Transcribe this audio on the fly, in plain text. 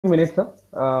minutes, sir.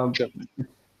 Sure.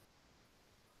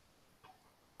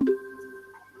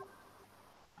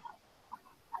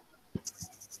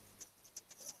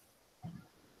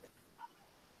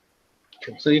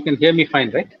 Sure. So you can hear me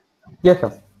fine, right? Yes,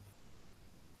 sir.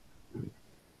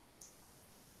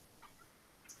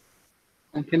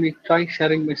 And can we try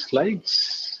sharing my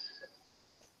slides?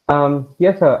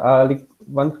 Yes, sir. Like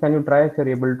once, can you try if you're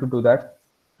able to do that?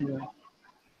 Yeah.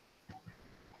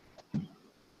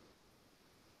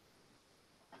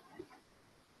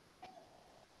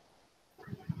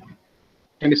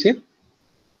 Can you see it?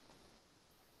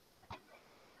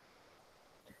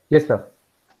 Yes, sir.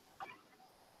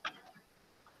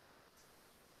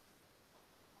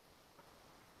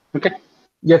 Okay.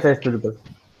 Yes, sir, it's visible.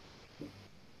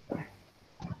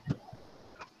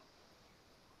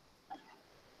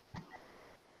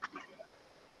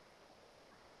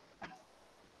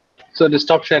 So just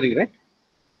stop sharing, right?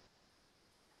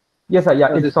 Yes, sir.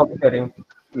 Yeah, it's This. stop sharing.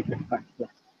 Okay. Fine. Yeah.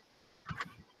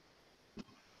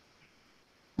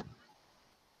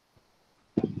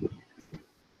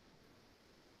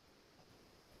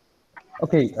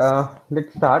 Okay,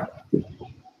 let's start.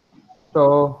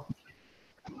 So,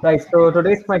 right. So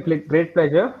today it's my great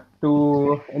pleasure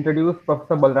to introduce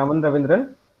Professor Balaraman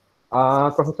Ravindran.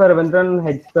 Professor Ravindran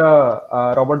heads the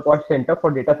Robert Bosch Center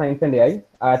for Data Science and AI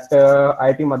at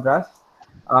IIT Madras,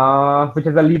 which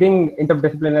is a leading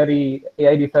interdisciplinary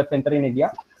AI research center in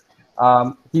India.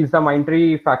 He's a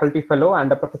Mindtree faculty fellow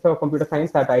and a professor of computer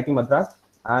science at IIT Madras,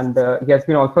 and he has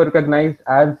been also recognized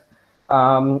as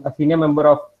a senior member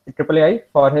of AAAI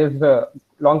for his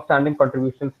long-standing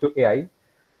contributions to AI.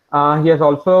 He has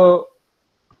also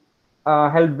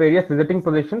held various visiting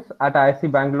positions at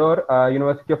IISc Bangalore,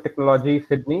 University of Technology,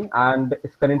 Sydney, and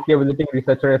is currently a visiting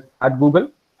researcher at Google.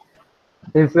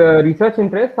 His research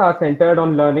interests are centered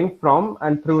on learning from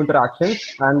and through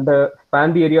interactions and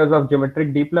span the areas of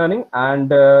geometric deep learning and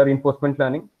reinforcement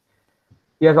learning.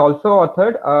 He has also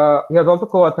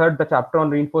co-authored the chapter on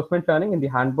reinforcement learning in the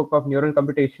Handbook of Neural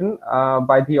Computation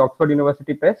by the Oxford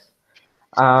University Press.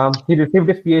 He received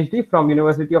his PhD from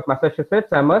University of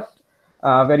Massachusetts Amherst,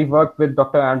 where he worked with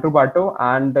Dr. Andrew Barto,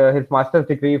 and his master's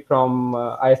degree from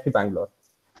IST Bangalore.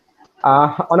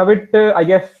 On a bit, I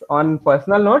guess, on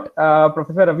personal note,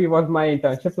 Professor Ravi was my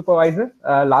internship supervisor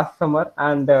last summer,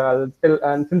 and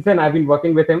since then I've been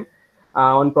working with him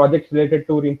on projects related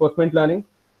to reinforcement learning.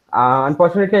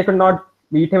 Unfortunately, I could not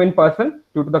meet him in person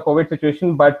due to the COVID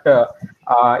situation, but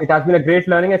it has been a great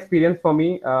learning experience for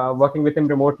me working with him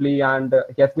remotely, and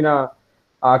he has been a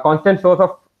constant source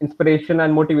of inspiration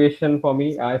and motivation for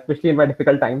me, especially in my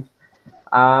difficult times.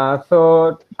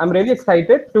 So I'm really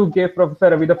excited to give Professor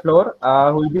Ravi the floor,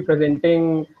 who will be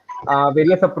presenting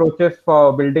various approaches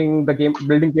for building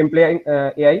gameplay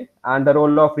AI, and the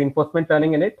role of reinforcement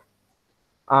learning in it.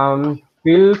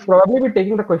 We'll probably be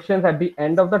taking the questions at the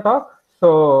end of the talk.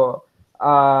 So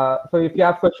if you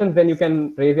have questions, then you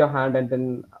can raise your hand and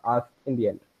then ask in the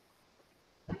end.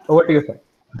 Over to you, sir.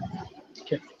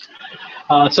 Okay.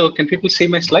 So can people see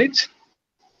my slides?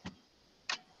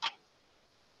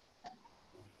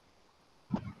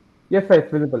 Yes, sir,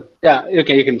 it's visible. Yeah.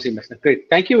 Okay. You can see my slides. Great.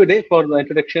 Thank you, Uday, for the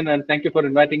introduction, and thank you for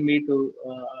inviting me to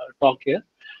talk here.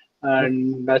 Yep.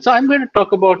 And so I'm going to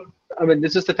talk about. I mean,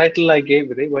 this is the title I gave,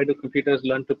 Uday. Why do computers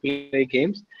learn to play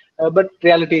games? But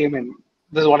reality, I mean,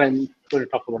 this is what I'm going to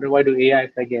talk about. Why do AI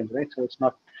play games, right? So it's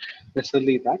not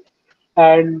necessarily that.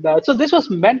 And so this was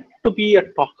meant to be a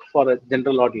talk for a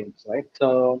general audience, right?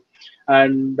 So,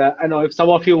 and I know if some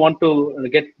of you want to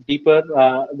get deeper,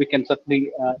 we can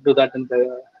certainly do that in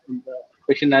the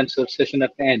question answer session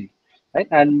at the end, right?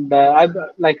 And I've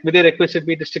like Vidya requested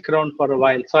me to stick around for a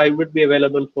while, so I would be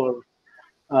available for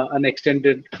an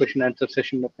extended question answer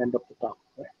session at the end of the talk.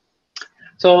 Right?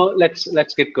 So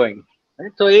let's get going.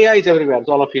 Right? So AI is everywhere, as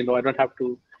all of you know. I don't have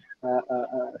to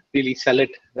really sell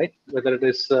it, right? Whether it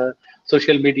is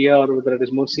social media or whether it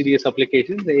is more serious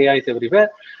applications, the AI is everywhere,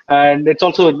 and it's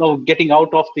also getting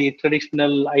out of the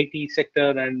traditional IT sector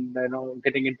and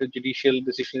getting into judicial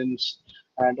decisions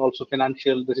and also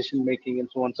financial decision making and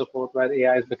so on and so forth, where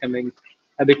AI is becoming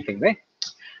a big thing, right?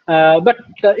 But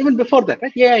even before that,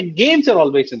 right? Yeah, and games are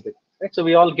always in it, right? So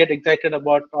we all get excited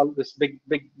about all this big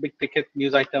ticket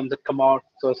news items that come out.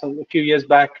 So a few years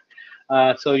back,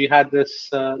 so you had this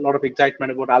lot of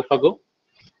excitement about AlphaGo,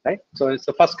 right? So it's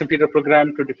the first computer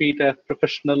program to defeat a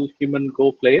professional human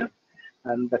Go player,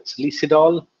 and that's Lee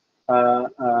Sedol.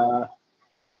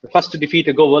 The first to defeat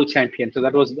a Go world champion. So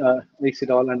that was Lee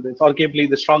Sedol, and it's arguably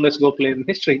the strongest Go player in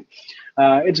history.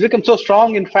 It's become so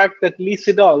strong, in fact, that Lee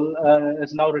Sedol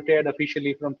is now retired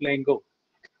officially from playing Go,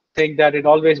 saying that it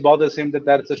always bothers him that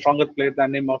there is a stronger player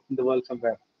than him out in the world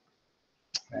somewhere.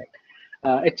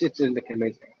 right? It's like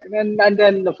amazing. And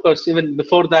then of course even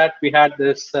before that we had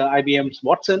this IBM's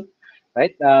Watson,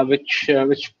 right? Which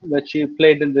he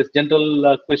played in this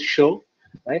general quiz show,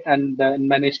 right? And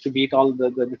managed to beat all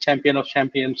the champion of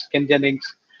champions. Ken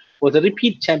Jennings was a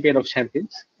repeat champion of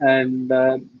champions and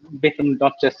beat him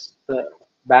not just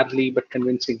badly but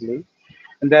convincingly.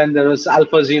 And then there was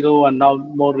Alpha Zero, and now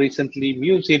more recently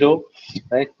Mu Zero,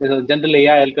 right? There's a general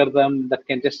AI algorithm that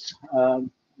can just you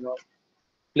know,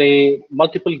 play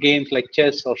multiple games like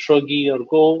chess or shogi or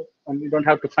go, and you don't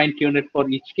have to fine tune it for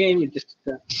each game. You just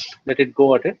let it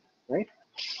go at it, right?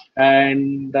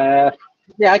 And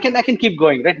yeah, I can keep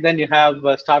going, right? Then you have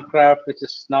StarCraft, which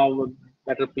is now a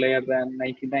better player than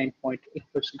 99.8%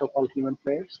 of all human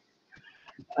players.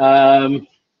 Um,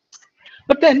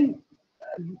 but then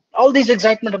all this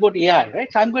excitement about AI,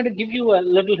 right? So I'm going to give you a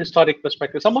little historic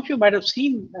perspective. Some of you might have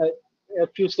seen a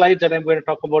few slides that I'm going to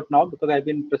talk about now because I've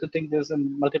been presenting this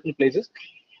in multiple places.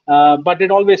 But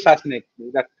it always fascinates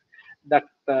me that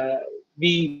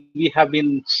we have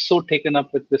been so taken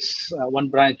up with this one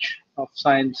branch of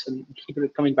science and keep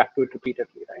coming back to it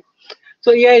repeatedly, right?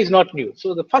 So AI is not new.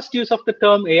 So the first use of the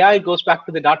term AI goes back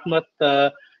to the Dartmouth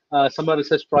summer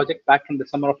research project back in the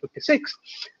summer of '56,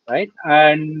 right?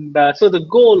 And so the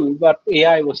goal that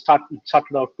AI was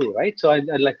started out to, right? So I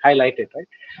like highlight it,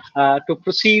 right? To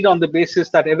proceed on the basis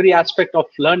that every aspect of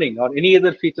learning or any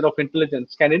other feature of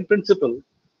intelligence can, in principle,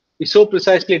 be so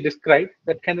precisely described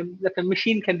that a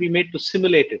machine can be made to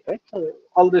simulate it, right? So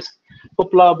all this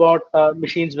hoopla about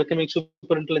machines becoming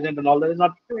super intelligent and all that is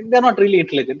not. I mean, they're not really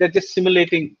intelligent. They're just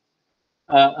simulating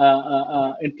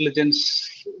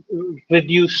intelligence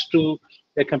reduced to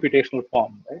a computational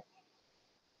form, right?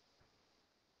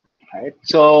 Right.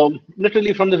 So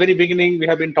literally from the very beginning, we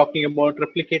have been talking about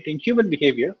replicating human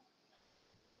behavior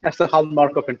as the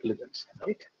hallmark of intelligence,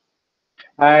 right?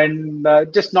 And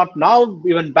just not now,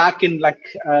 even back in like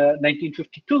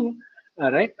 1952,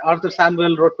 right? Arthur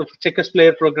Samuel wrote the checkers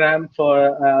player program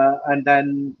for, and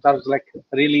then that was like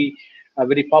really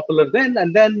very popular then.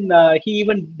 And then he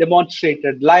even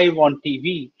demonstrated live on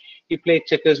TV. He played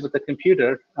checkers with a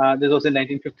computer. This was in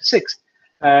 1956.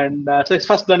 And so his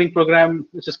first learning program,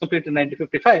 which was completed in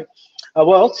 1955,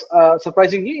 was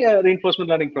surprisingly a reinforcement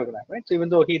learning program, right? So even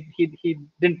though he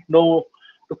didn't know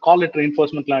to call it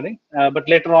reinforcement learning. But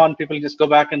later on, people just go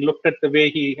back and looked at the way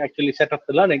he actually set up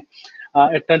the learning.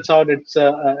 It turns out it's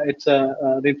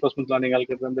a reinforcement learning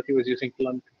algorithm that he was using to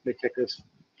learn to play checkers,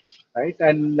 right?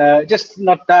 And just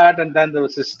not that. And then there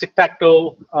was this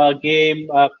tic-tac-toe game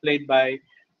played by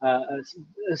a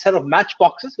set of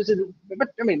matchboxes, but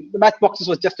I mean, the matchboxes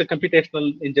was just a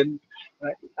computational engine,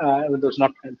 right? It was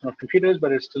not computers,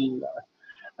 but it's still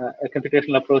a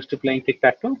computational approach to playing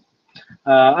tic-tac-toe.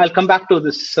 I'll come back to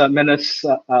this menace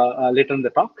later in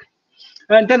the talk.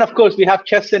 And then, of course, we have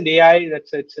chess and AI.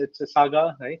 It's a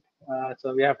saga, right?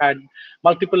 So we have had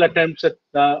multiple attempts at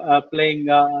playing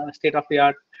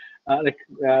state-of-the-art,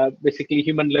 basically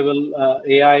human-level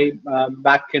AI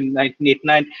back in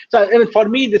 1989. So I mean, for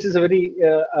me, this is a very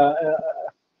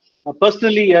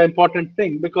personally important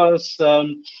thing because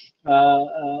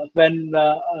when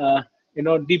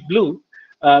Deep Blue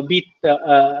beat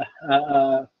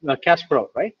Kasparov,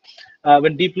 right?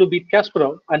 When Deep Blue beat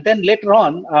Kasparov, and then later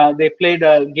on they played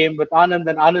a game with Anand,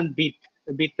 and Anand beat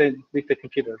the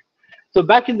computer. So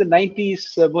back in the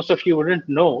 90s, most of you wouldn't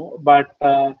know, but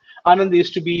Anand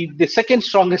used to be the second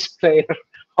strongest player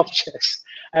of chess,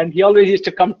 and he always used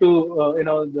to come to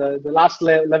the last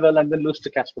level and then lose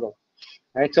to Kasparov.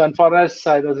 Right. So and for us,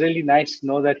 it was really nice to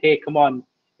know that, hey, come on,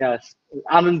 yes,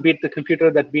 Anand beat the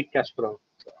computer that beat Kasparov.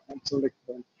 So,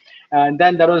 and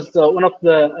then that was one of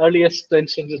the earliest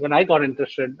instances when I got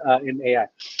interested in AI,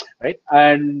 right?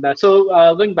 And so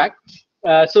going back,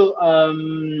 so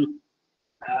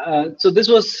this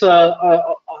was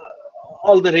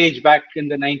all the rage back in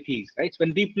the 90s, right?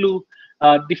 When Deep Blue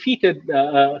defeated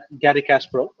Gary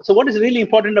Kasparov. So what is really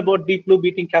important about Deep Blue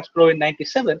beating Kasparov in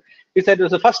 '97 is that it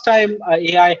was the first time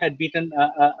AI had beaten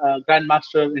a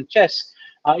grandmaster in chess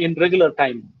in regular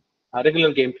time,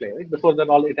 regular gameplay. Right? Before that,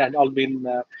 it had all been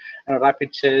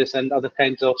rapid chess and other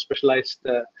kinds of specialized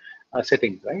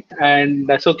settings, right? And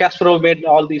so Kasparov made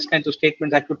all these kinds of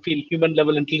statements. I could feel human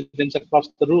level intelligence across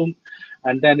the room.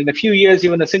 And then in a few years,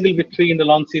 even a single victory in the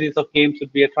long series of games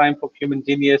would be a triumph of human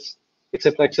genius,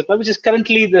 etc., which is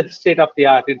currently the state of the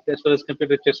art as far as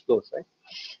computer chess goes, right?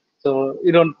 So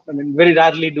very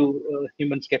rarely do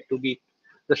humans get to beat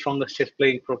the strongest chess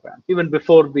playing program, even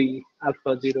before the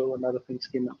Alpha Zero and other things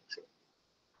came out.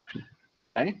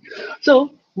 Right?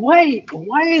 So why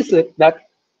is it that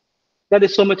there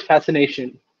is so much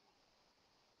fascination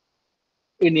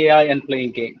in AI and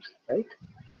playing games, right?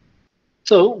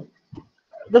 So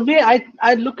the way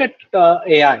I look at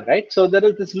AI, right? So there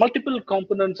is this multiple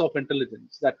components of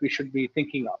intelligence that we should be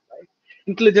thinking of, right?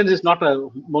 Intelligence is not a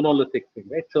monolithic thing,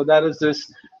 right? So there is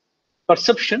this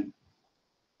perception,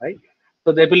 right?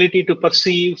 So the ability to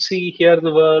perceive, see, hear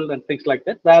the world, and things like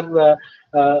that. Where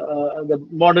the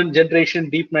modern generation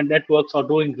deep networks are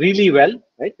doing really well,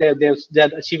 right?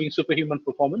 They're achieving superhuman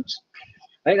performance,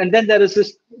 right? And then there is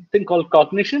this thing called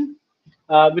cognition,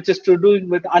 which is to do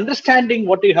with understanding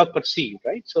what you have perceived,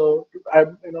 right? So,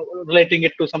 relating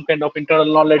it to some kind of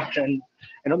internal knowledge and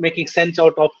making sense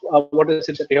out of what is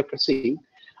it that you have perceived.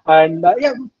 And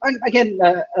yeah, and again,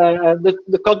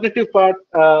 the cognitive part,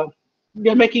 we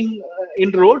are making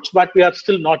inroads, but we are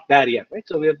still not there yet, right?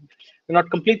 So we're not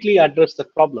completely addressed the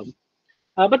problem.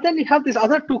 But then we have these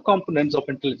other two components of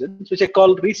intelligence, which I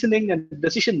call reasoning and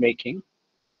decision making,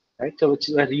 right? So which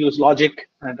is where you use logic,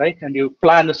 and right, and you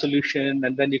plan a solution,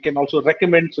 and then you can also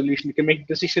recommend solution. You can make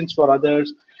decisions for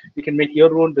others. You can make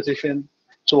your own decision,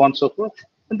 so on and so forth.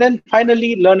 And then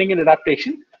finally, learning and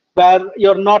adaptation, where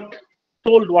you're not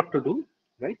told what to do,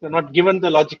 right? You're not given the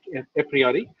logic a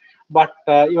priori, but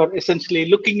you're essentially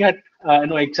looking at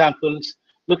examples,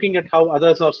 looking at how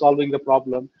others are solving the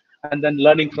problem, and then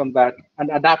learning from that and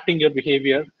adapting your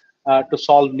behavior to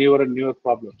solve newer and newer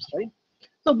problems, right?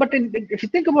 So, but if you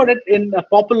think about it in a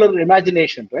popular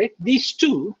imagination, right, these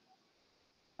two,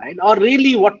 right, are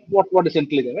really what is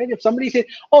intelligent, right? If somebody says,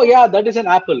 "Oh yeah, that is an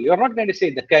apple," you're not going to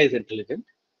say the guy is intelligent.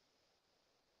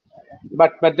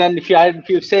 But then if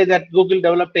you say that Google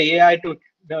developed a AI to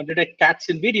detect cats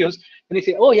in videos, and you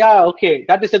say, "Oh yeah, okay,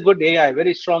 that is a good AI,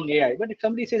 very strong AI." But if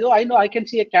somebody says, "Oh, I know, I can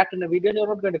see a cat in a video," you're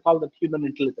not going to call that human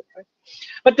intelligence, right?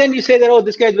 But then you say that, "Oh,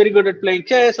 this guy is very good at playing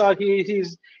chess, or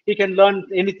he can learn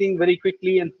anything very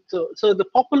quickly," and so the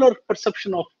popular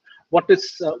perception of what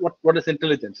is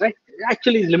intelligence, right,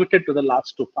 actually is limited to the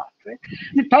last two parts, right?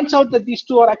 And it turns out that these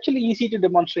two are actually easy to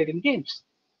demonstrate in games.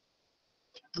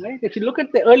 Right? If you look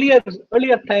at the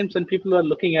earlier times when people were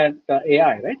looking at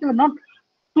AI, right, they were not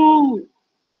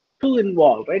too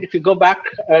involved, right? If you go back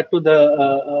to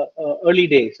the early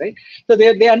days, right, so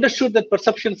they understood that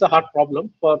perception is a hard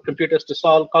problem for computers to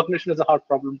solve, cognition is a hard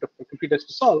problem for computers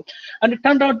to solve, and it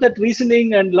turned out that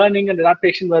reasoning and learning and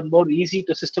adaptation were more easy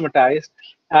to systematize,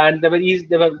 and they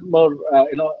were more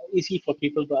easy for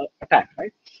people to attack,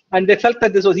 right? And they felt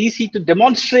that this was easy to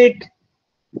demonstrate,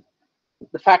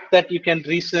 the fact that you can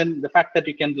reason, the fact that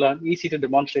you can learn, easy to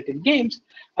demonstrate in games,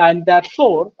 and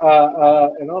therefore,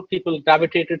 people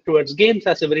gravitated towards games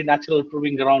as a very natural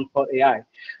proving ground for AI.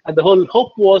 And the whole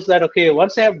hope was that, okay,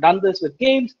 once I have done this with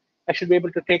games, I should be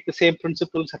able to take the same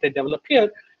principles that I develop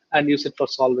here and use it for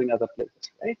solving other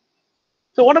places, right?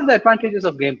 So what are the advantages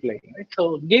of gameplay? Right?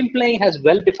 So gameplay has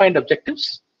well-defined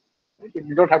objectives.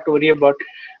 You don't have to worry about,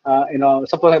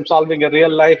 suppose I'm solving a real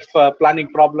life planning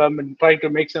problem and trying to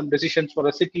make some decisions for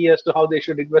a city as to how they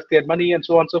should invest their money and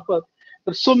so on and so forth.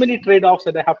 There's so many trade-offs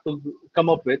that I have to come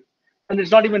up with, and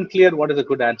it's not even clear what is a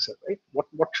good answer, right?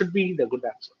 What should be the good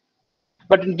answer?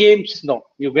 But in games, no,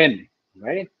 you win,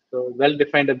 right? So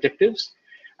well-defined objectives.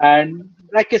 And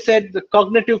like I said, the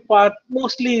cognitive part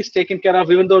mostly is taken care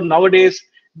of, even though nowadays,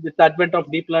 with the advent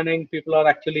of deep learning, people are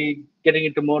actually getting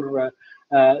into more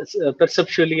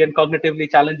perceptually and cognitively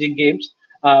challenging games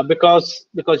because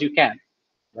you can,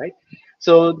 right?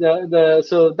 So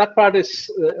so that part is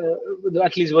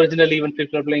at least originally when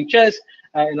people are playing chess,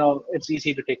 it's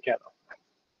easy to take care of.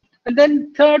 And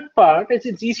then third part is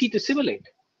it's easy to simulate.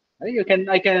 Right?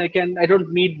 I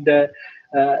don't need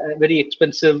very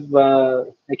expensive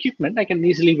equipment. I can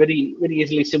very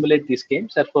easily simulate these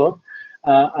games. Therefore,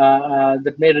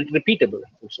 that made it repeatable.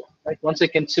 Also, right? Once I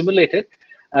can simulate it,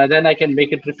 then I can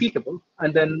make it repeatable,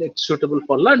 and then it's suitable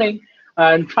for learning.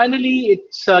 And finally,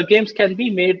 it's games can be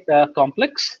made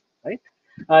complex, right?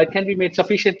 It can be made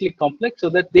sufficiently complex so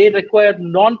that they require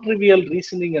non-trivial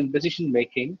reasoning and decision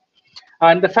making.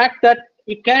 And the fact that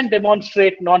you can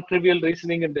demonstrate non-trivial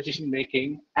reasoning and decision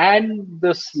making and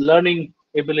this learning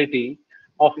ability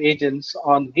of agents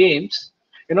on games,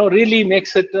 really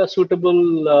makes it a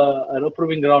suitable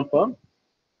proving ground for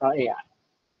AI.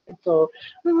 So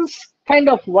this is kind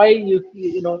of why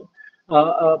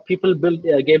people build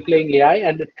game playing AI,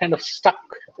 and it kind of stuck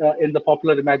in the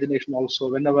popular imagination also.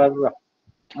 Whenever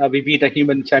we beat a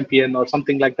human champion or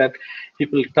something like that,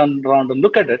 people turn around and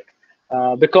look at it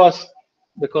because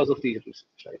of these reasons,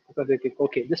 right? Because they think,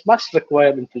 okay, this must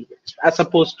require intelligence as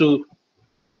opposed to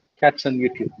cats on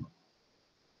YouTube.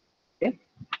 Okay,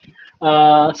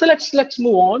 so let's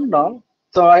move on now.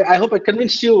 So I hope I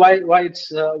convinced you why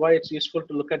it's useful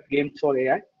to look at games for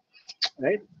AI,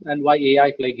 right? And why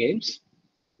AI play games.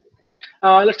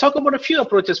 Let's talk about a few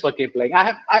approaches for game playing.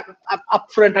 I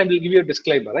upfront, I will give you a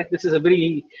disclaimer. Right, this is a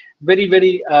very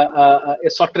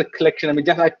esoteric collection. I mean,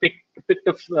 just I picked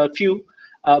a few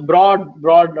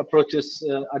broad approaches,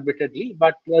 admittedly,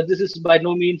 but this is by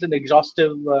no means an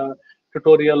exhaustive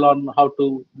tutorial on how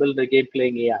to build a game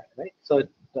playing AI. Right, so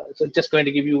just going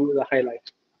to give you the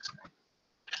highlights.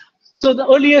 So the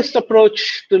earliest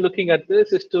approach to looking at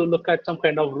this is to look at some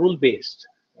kind of rule-based.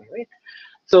 Right.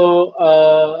 So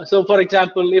for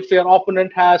example, if your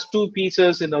opponent has two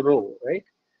pieces in a row, right?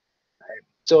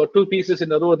 So two pieces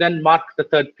in a row, then mark the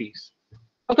third piece.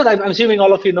 Of course, I'm assuming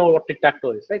all of you know what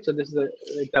tic-tac-toe is, right? So this is an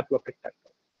example of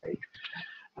tic-tac-toe,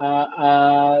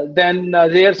 right? Then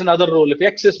there's another rule. If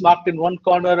X is marked in one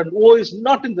corner and O is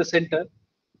not in the center,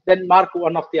 then mark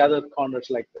one of the other corners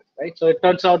like this, right? So it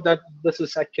turns out that this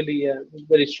is actually a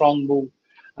very strong move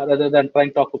rather than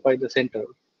trying to occupy the center.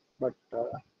 But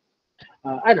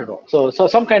I don't know. So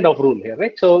some kind of rule here,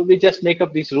 right? So we just make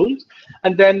up these rules,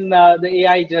 and then the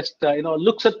AI just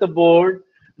looks at the board,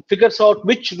 figures out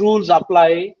which rules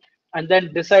apply, and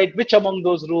then decide which among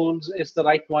those rules is the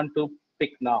right one to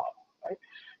pick now. Right?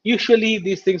 Usually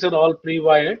these things are all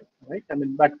pre-wired, right? I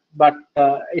mean, but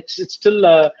it's still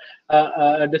a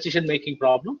decision-making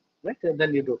problem, right? And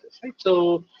then you do this, right?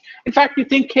 So in fact, you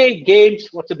think, hey, games,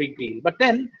 what's the big deal? But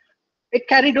then it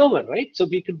carried over, right? So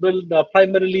we could build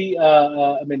primarily,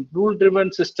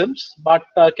 rule-driven systems, but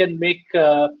can make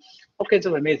all kinds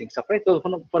of amazing stuff, right? So,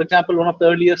 for example, one of the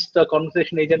earliest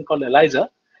conversation agent called Eliza,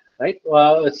 right?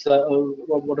 It's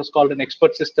what was called an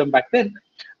expert system back then,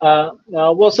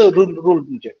 was a rule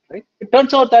engine, right? It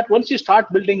turns out that once you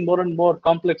start building more and more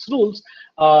complex rules,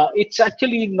 it's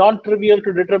actually non-trivial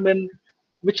to determine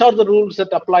which are the rules that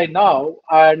apply now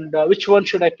and which one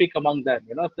should I pick among them.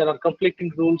 If there are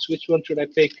conflicting rules, which one should I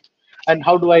pick, and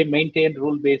how do I maintain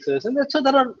rule bases? And so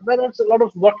there is a lot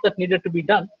of work that needed to be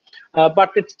done,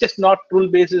 but it's just not rule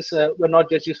bases were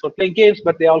not just used for playing games,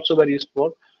 but they also were used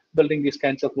for building these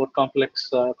kinds of more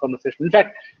complex conversations. In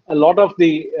fact, a lot of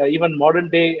the even modern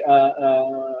day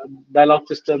dialogue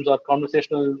systems or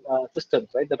conversational systems,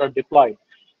 right, that are deployed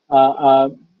are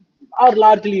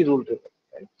largely rule driven.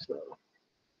 Right?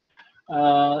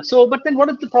 But then what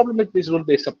is the problem with these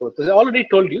rule-based approaches? I already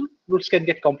told you, rules can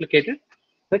get complicated.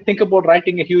 Right? Think about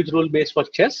writing a huge rule base for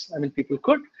chess. I mean, people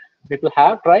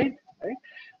have tried, right?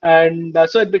 And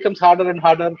so it becomes harder and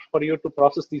harder for you to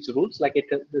process these rules, like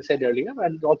they said earlier,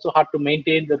 and also hard to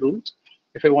maintain the rules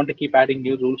if I want to keep adding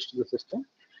new rules to the system.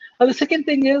 And the second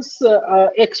thing is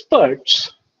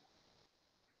experts,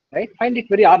 right, find it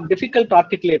very difficult to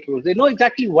articulate rules. They know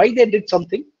exactly why they did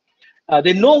something.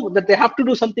 They know that they have to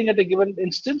do something at a given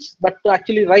instance, but to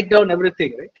actually write down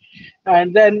everything, right?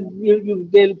 And then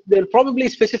they'll probably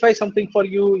specify something for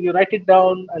you. You write it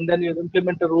down, and then you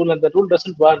implement a rule, and the rule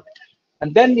doesn't work.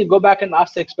 And then you go back and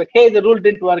ask the expert, hey, the rule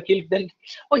didn't work. He'll then,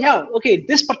 oh yeah, okay,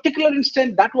 this particular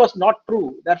instant that was not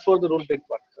true, therefore the rule didn't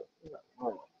work. So,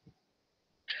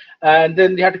 and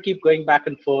then they had to keep going back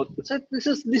and forth. So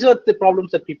these are the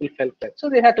problems that people felt like. So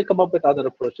they had to come up with other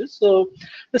approaches. So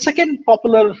the second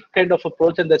popular kind of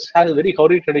approach, and that's has a very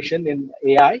hoary tradition in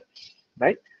AI,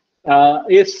 right,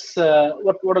 is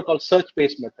what are called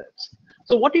search-based methods.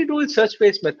 So what you do with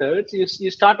search-based methods,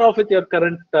 you start off with your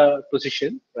current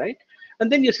position, right?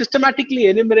 And then you systematically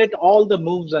enumerate all the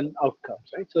moves and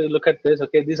outcomes, right? So you look at this,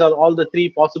 okay, these are all the three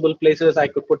possible places I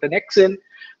could put an X in,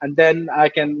 and then I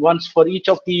can, once for each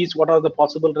of these, what are the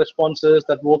possible responses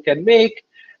that O can make,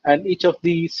 and each of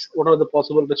these, what are the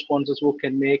possible responses O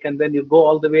can make, and then you go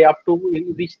all the way up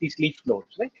to reach these leaf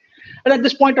nodes, right? And at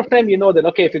this point of time, you know that,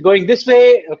 okay, if you're going this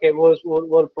way, okay,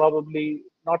 we'll probably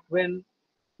not win,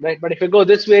 right? But if you go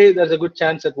this way, there's a good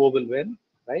chance that O will win,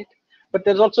 right? But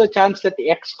there's also a chance that the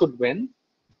X could win,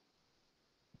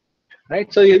 right?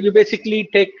 So you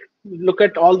basically look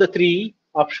at all the three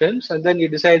options, and then you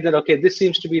decide that, okay, this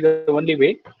seems to be the only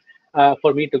way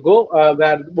for me to go,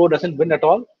 where O doesn't win at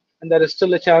all, and there is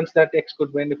still a chance that X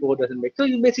could win if O doesn't make. So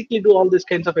you basically do all these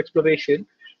kinds of exploration,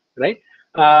 right?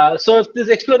 So if this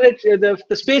exploration,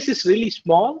 the space is really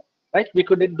small, right? We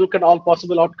could look at all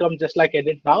possible outcomes just like I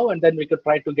did now, and then we could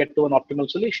try to get to an optimal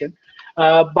solution.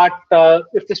 But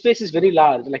if the space is very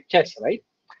large, like chess, right?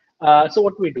 So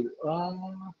what do we do?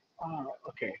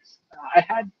 Okay, I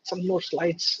had some more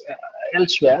slides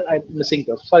elsewhere. I'm missing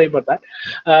those. Sorry about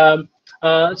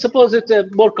that. Suppose it's a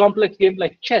more complex game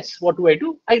like chess. What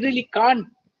do? I really can't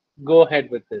go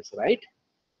ahead with this, right?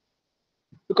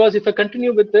 Because if I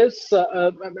continue with this,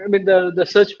 I mean, the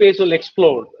search space will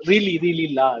explode really, really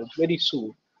large very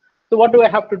soon. So what do I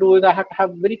have to do is I have to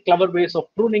have very clever ways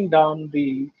of pruning down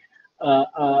the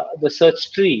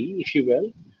search tree, if you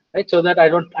will, right? So that I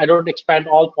don't expand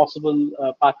all possible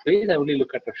pathways. I only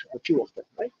look at a few of them,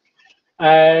 right?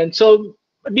 And so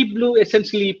Deep Blue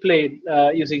essentially played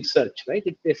using search, right?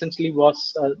 It essentially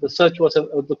was the search was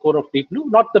the core of Deep Blue,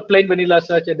 not the plain vanilla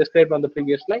search I described on the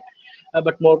previous slide,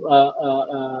 but more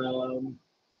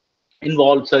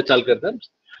involved search algorithms.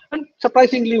 And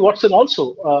surprisingly, Watson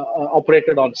also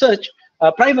operated on search.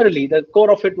 Primarily, the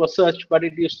core of it was search, but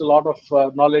it used a lot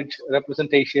of knowledge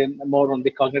representation, more on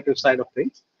the cognitive side of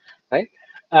things, right?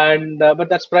 And but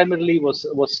that's primarily was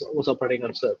operating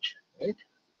on search, right?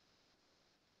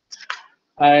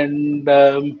 And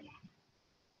and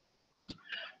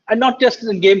not just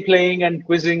in game playing and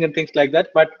quizzing and things like that,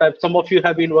 but some of you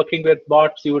have been working with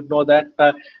bots. You would know that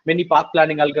many path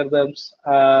planning algorithms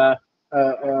uh,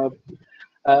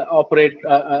 operate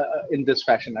in this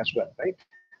fashion as well, right?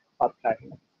 Path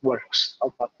planning works,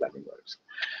 how path planning works.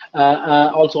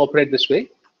 Also operate this way,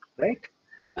 right?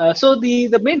 So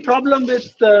the main problem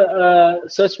with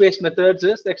search-based methods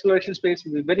is the exploration space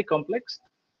will be very complex,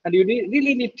 and you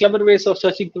really need clever ways of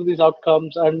searching through these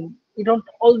outcomes, and you don't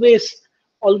always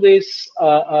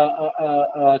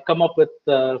come up with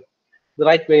the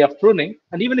right way of pruning.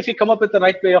 And even if you come up with the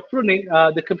right way of pruning,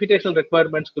 the computational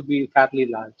requirements could be fairly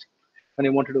large when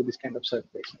you want to do this kind of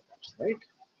search-based methods, right?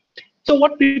 So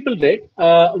what people did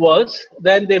was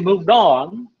then they moved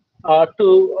on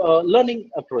to learning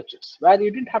approaches where you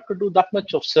didn't have to do that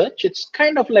much of search. It's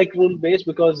kind of like rule-based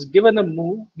because given a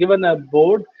move, given a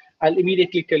board, I'll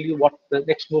immediately tell you what the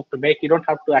next move to make. You don't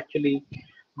have to actually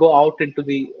go out into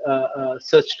the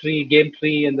search tree, game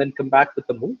tree, and then come back with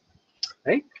the move,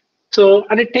 right? So,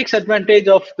 and it takes advantage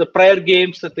of the prior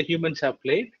games that the humans have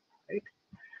played, right?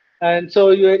 And so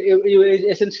you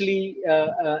essentially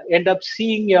end up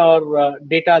seeing your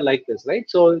data like this, right?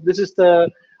 So this is the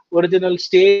original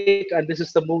state, and this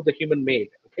is the move the human made.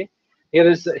 Okay, here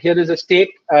is a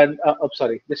state, and oh,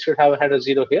 sorry, this should have had a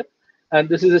 0 here, and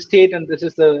this is a state, and this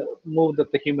is the move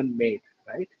that the human made,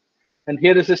 right? And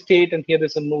here is a state, and here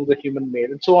is a move the human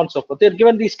made, and so on and so forth. They're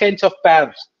given these kinds of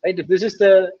pairs, right? If this is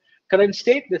the current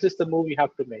state, this is the move you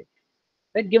have to make.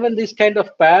 Right? Given these kind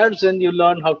of pairs, and you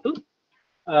learn how to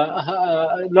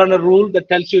learn a rule that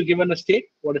tells you, given a state,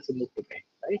 what is the move to make,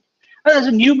 right? And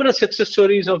there's numerous success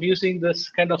stories of using this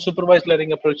kind of supervised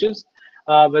learning approaches,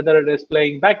 whether it is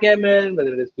playing backgammon,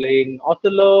 whether it is playing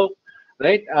Othello,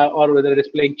 right, or whether it is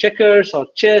playing checkers or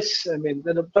chess. I mean,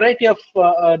 there are a variety of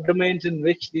domains in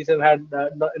which these have had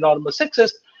enormous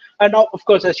success. And of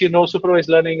course, as you know, supervised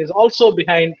learning is also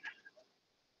behind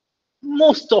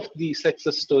most of the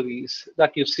success stories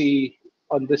that you see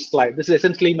on this slide. This is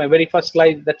essentially my very first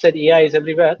slide that said AI is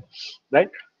everywhere, right?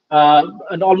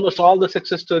 And almost all the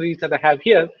success stories that I have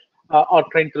here are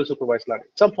trained through supervised learning,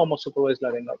 some form of supervised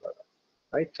learning or other,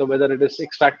 right? So whether it is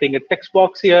extracting a text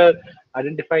box here,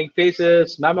 identifying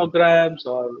faces, mammograms,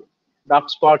 or dark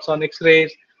spots on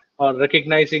X-rays, or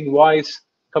recognizing voice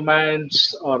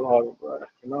commands, or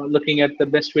looking at the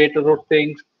best way to route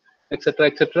things, etc.,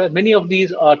 etc. Many of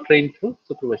these are trained through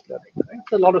supervised learning. Right?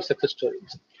 So a lot of success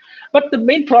stories. But the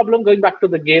main problem, going back to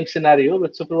the game scenario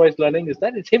with supervised learning, is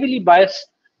that it's heavily biased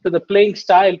to the playing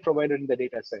style provided in the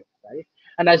data set, right?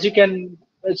 And as you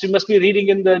must be reading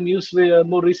in the news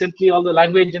more recently, all the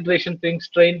language generation things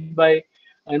trained by,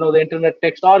 the internet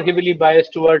text are heavily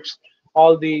biased towards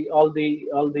all the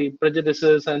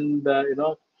prejudices and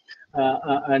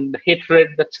and hatred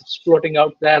that's floating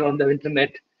out there on the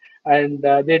internet, and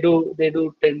they do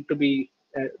tend to be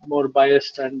more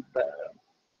biased and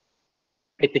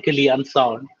ethically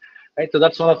unsound, right? So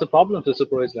that's one of the problems with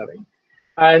supervised learning.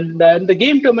 And in the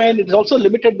game domain, it is also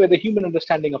limited by the human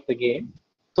understanding of the game,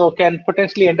 so can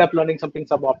potentially end up learning something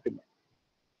suboptimal.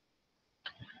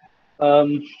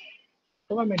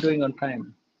 How am I doing on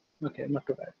time? Okay, not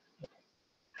too bad.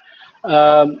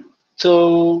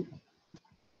 So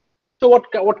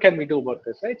what can we do about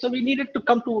this, right? So we needed to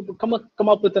come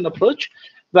up with an approach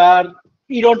where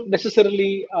you don't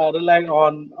necessarily rely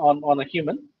on a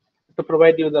human to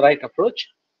provide you the right approach,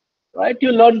 right?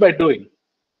 You learn by doing,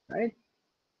 right?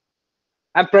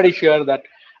 I'm pretty sure that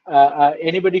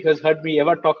anybody who has heard me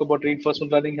ever talk about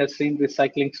reinforcement learning has seen this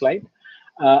cycling slide,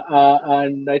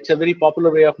 and it's a very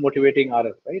popular way of motivating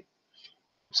RF, right?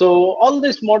 So all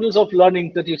these models of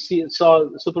learning that you saw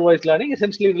supervised learning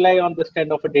essentially rely on this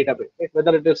kind of a database, right?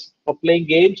 Whether it is for playing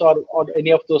games or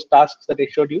any of those tasks that I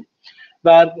showed you,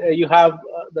 where you have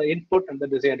the input and the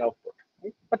desired output.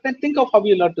 Right? But then think of how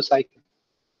you learn to cycle.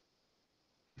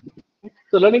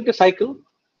 So learning to cycle,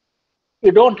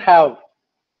 you don't have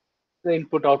the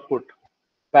input output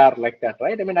pair like that,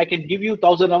 right? I mean, I can give you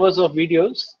 1,000 hours of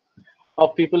videos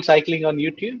of people cycling on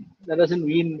YouTube, that doesn't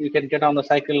mean you can get on the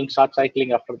cycle and start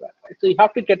cycling after that. Right? So you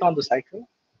have to get on the cycle,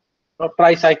 or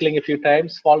try cycling a few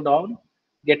times, fall down,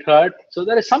 get hurt. So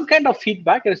there is some kind of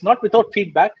feedback. It is not without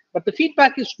feedback, but the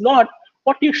feedback is not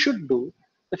what you should do.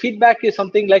 The feedback is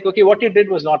something like, okay, what you did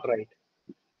was not right.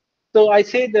 So I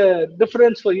say the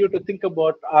difference for you to think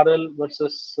about RL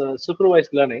versus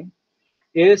supervised learning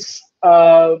is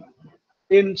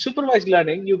in supervised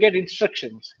learning, you get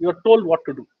instructions. You're told what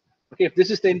to do. Okay, if this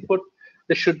is the input,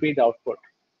 this should be the output.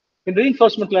 In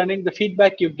reinforcement learning, the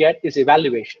feedback you get is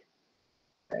evaluation.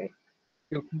 Right?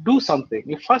 You do something.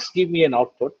 You first give me an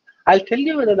output. I'll tell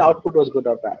you whether the output was good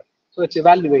or bad. So it's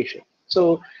evaluation.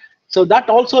 So that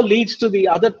also leads to the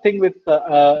other thing with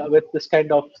this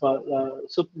kind of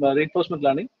reinforcement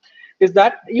learning, is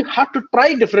that you have to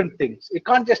try different things. You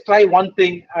can't just try one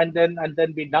thing and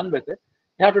then be done with it.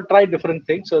 You have to try different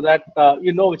things so that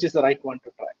you know which is the right one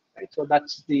to try. Right? So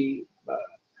that's the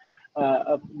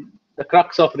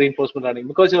crux of reinforcement learning.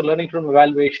 Because you're learning from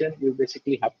evaluation, you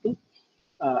basically have to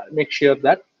make sure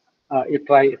that you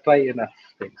try enough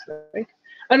things, right?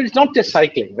 And it's not just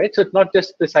cycling, right? So it's not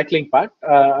just the cycling part.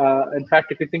 In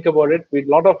fact, if you think about it, with a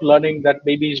lot of learning that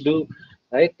babies do,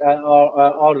 right,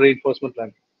 or reinforcement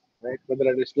learning, right? Whether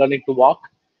it is learning to walk,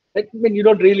 right? I mean, you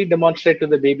don't really demonstrate to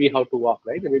the baby how to walk,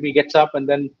 right? The baby gets up and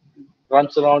then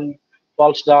runs around,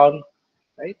 falls down,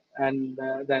 right? And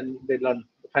then they learn.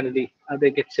 Finally, they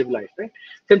get civilized, right?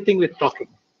 Same thing with talking.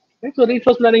 Right? So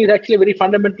reinforcement learning is actually a very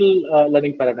fundamental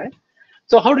learning paradigm.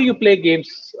 So how do you play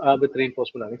games with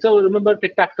reinforcement learning? So remember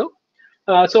tic-tac-toe.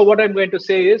 So what I'm going to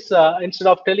say is, instead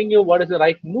of telling you what is the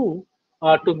right move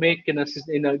to make in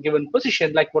a given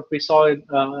position, like what we saw in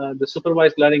the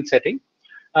supervised learning setting,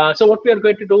 so what we are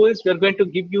going to do is we are going to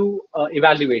give you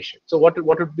evaluation. So what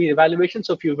would be evaluation?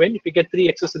 So if you win, if you get 3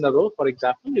 X's in a row, for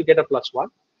example, you get a +1.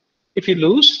 If you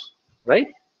lose, right?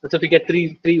 So if you get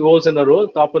three O's in a row,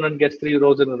 the opponent gets 3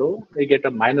 rows in a row, they get a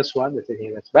 -1. They say,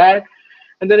 hey, that's bad.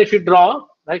 And then if you draw,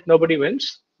 right, nobody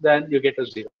wins, then you get a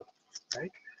 0,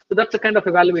 right? So that's the kind of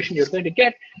evaluation you're going to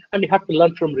get, and you have to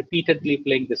learn from repeatedly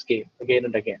playing this game again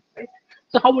and again, right?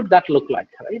 So how would that look like,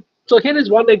 right? So here is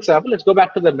one example. Let's go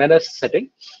back to the menace setting,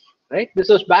 right? This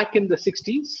was back in the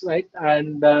 60s, right?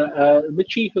 And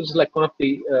Michi was like one of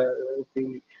the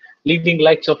leading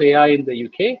lights of AI in the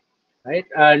UK, right?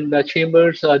 And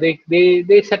Chambers,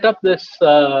 they set up this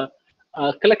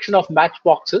collection of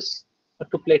matchboxes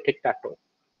to play tic-tac-toe,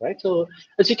 right? So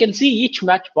as you can see, each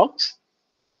matchbox,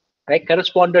 right,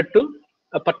 corresponded to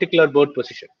a particular board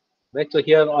position, right? So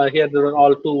here there are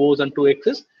all 2 O's and 2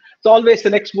 X's. So always the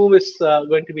next move is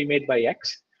going to be made by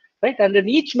X, right? And in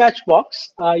each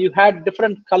matchbox, you had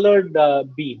different colored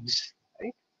beads,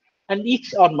 right? And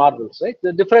each are marbles, right?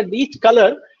 Each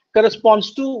color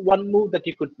corresponds to one move that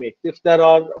you could make. If there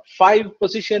are 5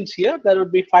 positions here, there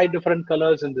would be 5 different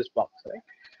colors in this box, right?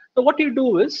 So what you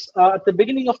do is, at the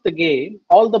beginning of the game,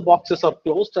 all the boxes are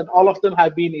closed and all of them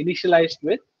have been initialized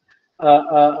with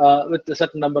a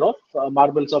certain number of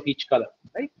marbles of each color,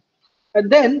 right? And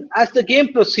then as the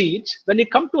game proceeds, when you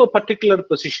come to a particular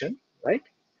position, right,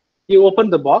 you open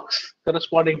the box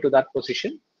corresponding to that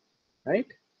position, right?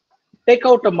 Take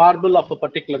out a marble of a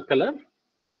particular color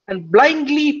and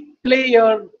blindly play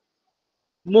your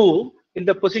move in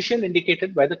the position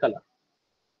indicated by the color.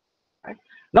 Right?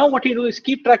 Now what you do is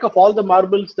keep track of all the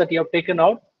marbles that you have taken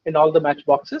out in all the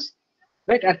matchboxes.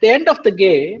 Right? At the end of the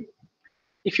game,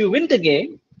 if you win the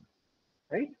game,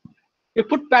 right, you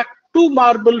put back 2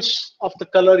 marbles of the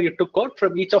color you took out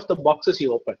from each of the boxes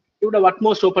you opened. You would have at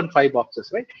most opened 5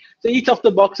 boxes, right? So each of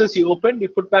the boxes you opened, you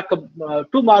put back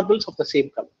 2 marbles of the same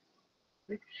color.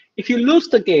 Right? If you lose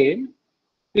the game,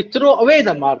 you throw away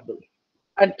the marble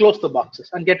and close the boxes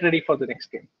and get ready for the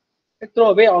next game. You throw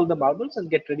away all the marbles and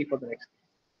get ready for the next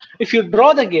game. If you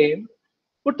draw the game,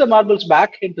 put the marbles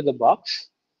back into the box,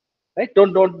 right?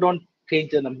 Don't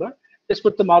change the number. Just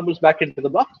put the marbles back into the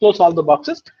box, close all the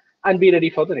boxes, and be ready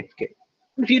for the next game.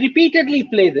 If you repeatedly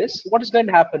play this, what is going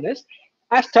to happen is,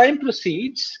 as time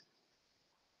proceeds,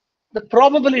 the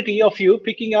probability of you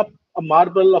picking up a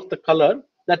marble of the color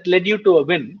that led you to a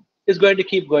win is going to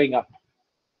keep going up.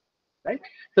 Right?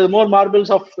 So the more marbles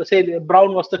of, say,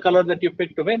 brown was the color that you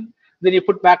picked to win, then you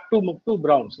put back two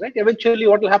browns, right? Eventually,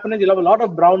 what will happen is you'll have a lot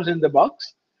of browns in the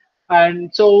box, and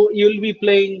so you'll be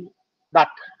playing that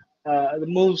the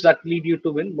moves that lead you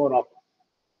to win more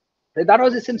often. That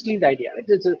was essentially the idea. Right?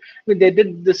 I mean, they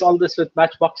did all this with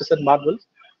matchboxes and marbles,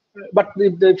 but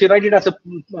if you write it as a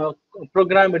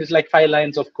program, it is like 5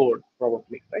 lines of code,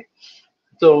 probably, right?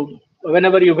 So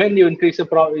whenever you win, you increase the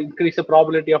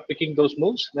probability of picking those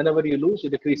moves. Whenever you lose, you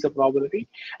decrease the probability.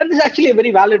 And this is actually a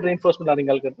very valid reinforcement learning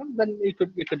algorithm. Then you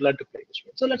could learn to play this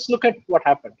way. So let's look at what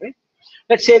happened, right?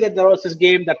 Let's say that there was this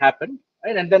game that happened,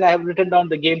 right? And then I have written down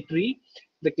the game tree,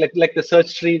 like the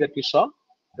search tree that you saw,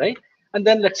 right? And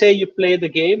then let's say you play the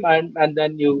game and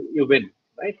then you win,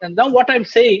 right? And now what I'm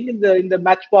saying in the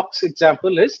matchbox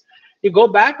example is you go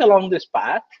back along this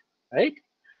path, right?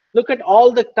 Look at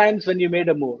all the times when you made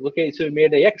a move. Okay, so you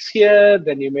made an X here,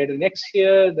 then you made an X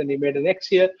here, then you made an X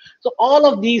here. So all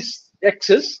of these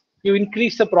X's, you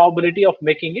increase the probability of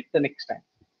making it the next time.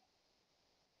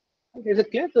 Okay, is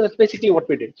it clear? So that's basically what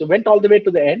we did. So went all the way to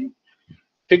the end,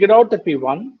 figured out that we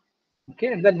won, okay,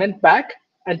 and then went back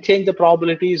and changed the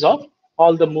probabilities of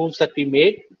all the moves that we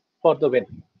made for the win.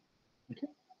 Okay.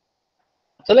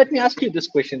 So let me ask you this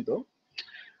question though.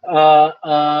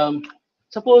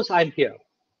 Suppose I'm here,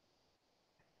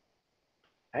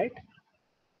 right?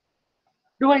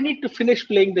 Do I need to finish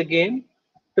playing the game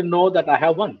to know that I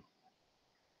have won?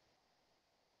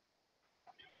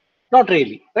 Not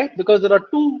really, right? Because there are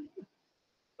two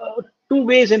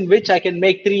ways in which I can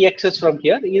make three X's from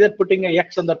here, either putting a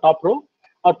X on the top row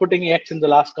or putting a X in the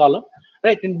last column,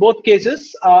 right? In both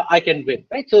cases, I can win,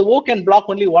 right? So O can block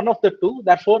only one of the two.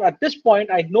 Therefore, at this point,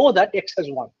 I know that X has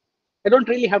won. I don't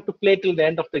really have to play till the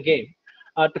end of the game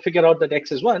to figure out that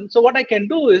X is won. So what I can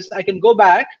do is I can go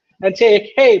back and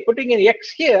say, hey, putting an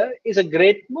X here is a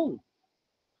great move.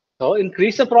 So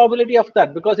increase the probability of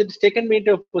that because it's taken me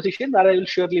into a position where I will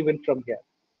surely win from here,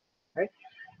 right?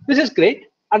 This is great.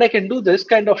 And I can do this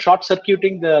kind of short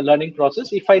circuiting the learning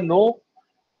process if I know,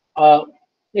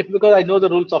 because I know the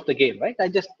rules of the game, right? I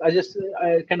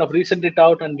kind of reasoned it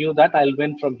out and knew that I'll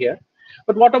win from here.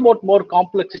 But what about more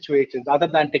complex situations other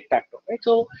than tic-tac-toe, right?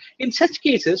 So in such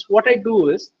cases, what I do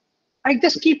is I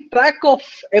just keep track of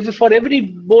for every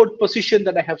board position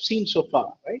that I have seen so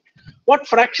far, right? What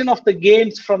fraction of the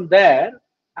games from there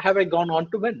have I gone on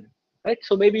to win, right?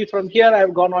 So maybe from here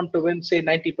I've gone on to win, say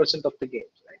 90% of the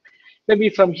games, right? Maybe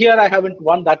from here I haven't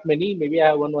won that many. Maybe I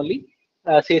have won only,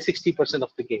 say 60%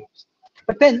 of the games.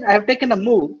 But then I have taken a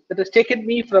move that has taken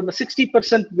me from a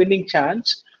 60% winning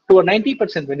chance to a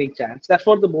 90% winning chance.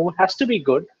 Therefore, the move has to be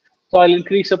good. So I'll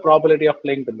increase the probability of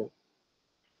playing the move.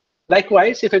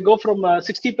 Likewise, if I go from a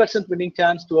 60% winning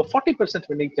chance to a 40%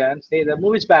 winning chance, hey, the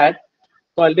move is bad,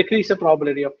 so I'll decrease the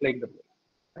probability of playing the move.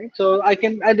 Right? So I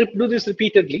do this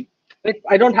repeatedly. Right?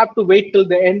 I don't have to wait till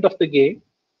the end of the game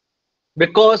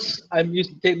because I'm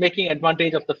making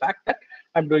advantage of the fact that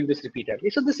I'm doing this repeatedly.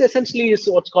 So this essentially is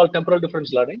what's called temporal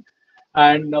difference learning,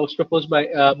 and was proposed by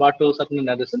Bartow, Sutton, and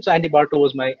Anderson. So Andy Bartow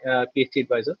was my PhD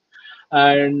advisor.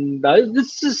 And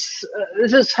this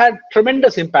has had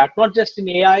tremendous impact, not just in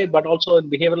AI, but also in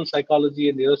behavioral psychology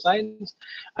and neuroscience.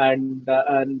 And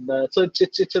so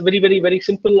it's a very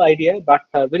simple idea, but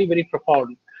very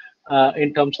profound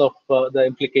in terms of the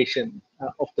implication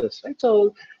of this, right?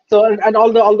 So and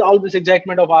all this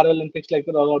excitement of RL and things like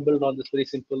that are all built on this very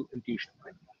simple intuition,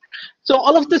 right? So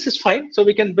all of this is fine. So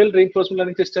we can build reinforcement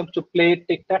learning systems to play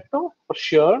tic-tac-toe for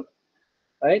sure.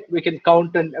 Right, we can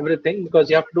count and everything because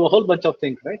you have to do a whole bunch of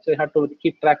things, right? So you have to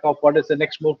keep track of what is the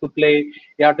next move to play.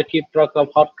 You have to keep track of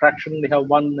how traction they have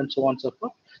won and so on and so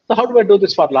forth. So how do I do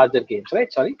this for larger games,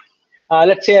 right? Sorry,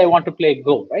 let's say I want to play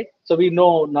Go, right? So we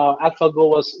know now AlphaGo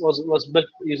was built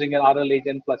using an RL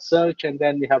agent plus search, and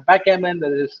then we have backgammon.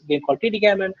 There is a game called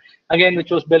TD-gammon again, which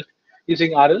was built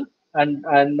using RL.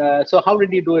 So how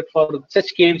did you do it for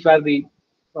such games where the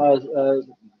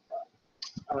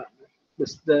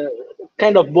the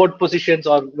kind of board positions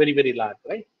are very large,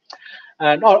 right?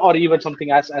 And or even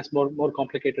something as more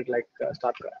complicated like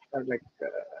StarCraft or like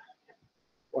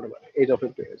whatever Age of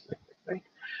Empires, right?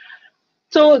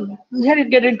 So here you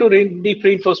get into deep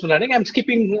reinforcement learning. I'm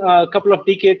skipping a couple of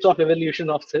decades of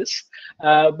evolution of this,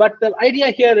 but the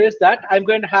idea here is that I'm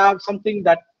going to have something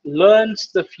that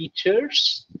learns the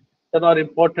features that are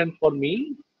important for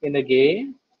me in a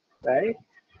game, right?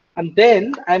 And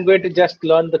then I'm going to just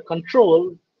learn the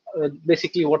control,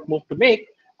 basically what move to make,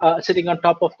 sitting on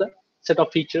top of the set of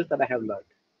features that I have learned.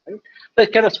 Right? So I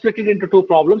kind of split it into two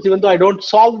problems, even though I don't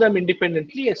solve them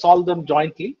independently, I solve them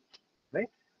jointly. Right?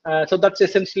 So that's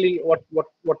essentially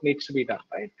what needs to be done,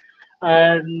 right?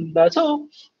 And so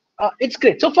it's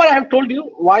great. So far, I have told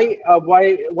you why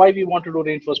we want to do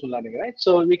reinforcement learning, right?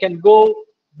 So we can go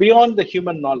beyond the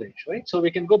human knowledge, right? So we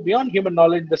can go beyond human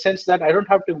knowledge in the sense that I don't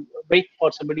have to wait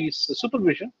for somebody's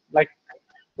supervision, like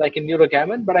in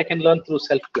NeuroGammon, but I can learn through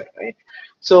self-play, right?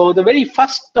 So the very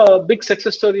first big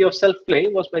success story of self-play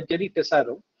was by Jerry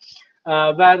Tesaro.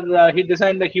 where he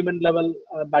designed a human level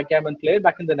backgammon player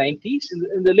back in the 90s.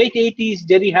 In the late 80s,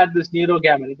 Jerry had this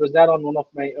NeuroGammon. It was there on one of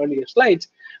my earlier slides,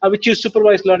 which used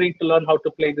supervised learning to learn how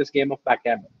to play this game of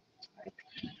backgammon.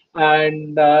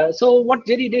 And so what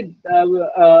Jerry did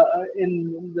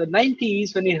in the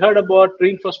 90s, when he heard about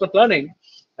reinforcement learning,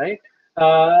 right,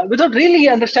 without really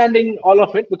understanding all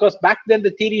of it, because back then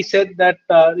the theory said that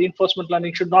reinforcement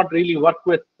learning should not really work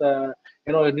with a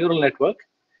neural network.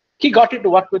 He got it to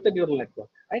work with the neural network,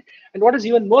 right? And what is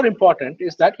even more important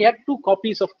is that he had two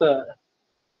copies of the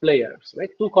players, right?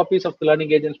 Two copies of the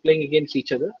learning agents playing against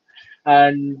each other,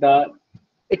 and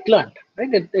it learned,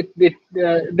 right? It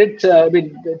did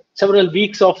several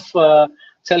weeks of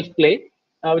self-play,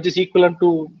 which is equivalent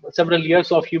to several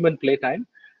years of human playtime.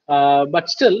 But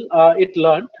still, it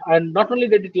learned, and not only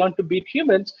did it learn to beat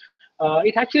humans,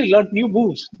 it actually learned new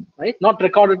moves, right? Not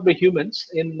recorded by humans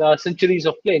in centuries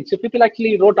of playing. So people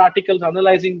actually wrote articles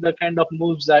analyzing the kind of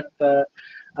moves that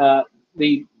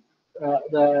the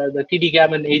the TD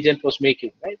Gammon agent was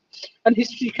making, right? And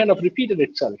history kind of repeated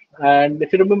itself. And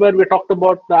if you remember, we talked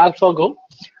about the AlphaGo,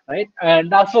 right?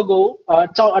 And AlphaGo,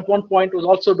 so at one point, was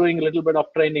also doing a little bit of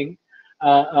training,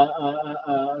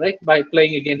 right, by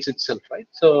playing against itself, right?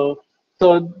 So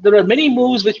there were many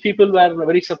moves which people were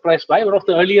very surprised by. One of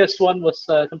the earliest one was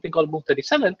something called Move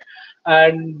 37.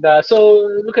 And so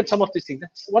look at some of these things.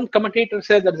 One commentator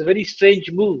said that's a very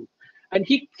strange move. And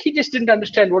he just didn't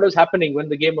understand what was happening when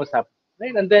the game was happening,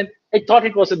 right? And then I thought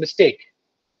it was a mistake,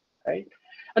 right?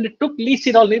 And it took Lee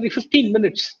Sedol nearly 15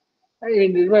 minutes. I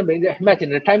mean, remember,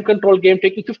 imagine a time control game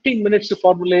taking 15 minutes to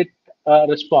formulate a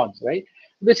response, right?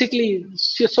 Basically,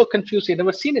 she's so confused, she'd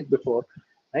never seen it before,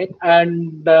 right?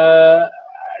 And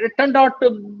it turned out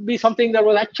to be something that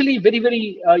was actually very,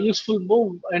 very useful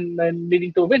move and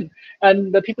leading to a win.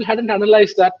 And the people hadn't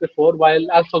analyzed that before, while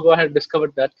AlphaGo had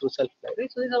discovered that through self-play.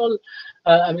 Right? So these are all,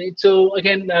 I mean, so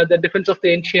again, the difference of the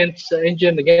Ancients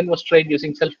engine again was trained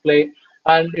using self-play,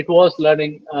 and it was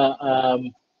learning,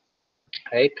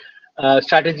 right,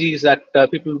 strategies that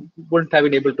people wouldn't have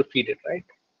been able to feed it, right?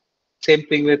 Same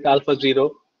thing with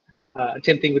AlphaZero,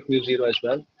 same thing with Mu0 as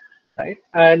well. Right,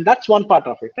 and that's one part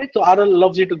of it, right? So RL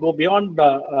allows you to go beyond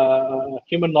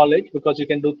human knowledge, because you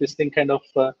can do this thing kind of,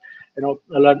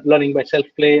 learning by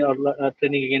self-play or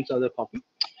training against other copy.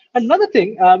 Another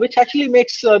thing which actually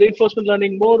makes reinforcement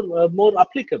learning more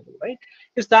applicable, right,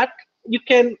 is that you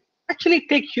can actually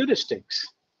take heuristics,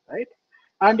 right,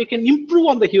 and you can improve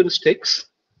on the heuristics,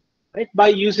 right, by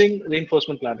using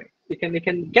reinforcement learning. You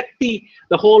can get the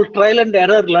whole trial and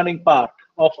error learning part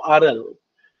of RL,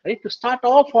 right, to start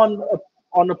off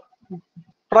on a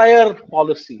prior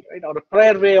policy, right, or a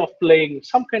prior way of playing,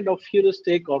 some kind of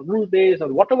heuristic or rule base or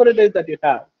whatever it is that you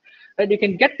have, and you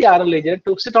can get the RL agent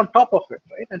to sit on top of it,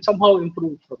 right, and somehow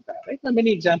improve from that, right? There are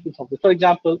many examples of this. For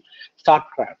example,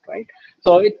 StarCraft, right?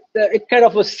 So it kind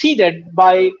of was seeded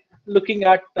by looking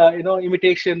at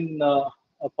imitation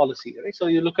policy, right? So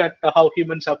you look at how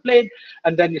humans are played,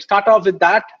 and then you start off with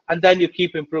that, and then you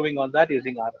keep improving on that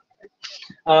using RL.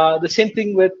 The same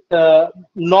thing with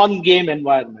non-game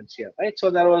environments here, right? So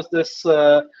there was this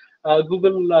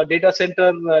Google data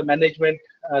center management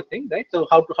thing, right? So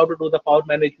how to do the power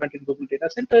management in Google data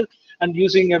center, and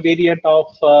using a variant of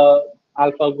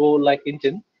AlphaGo like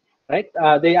engine, right?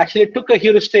 They actually took a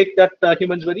heuristic that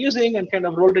humans were using and kind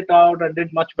of rolled it out and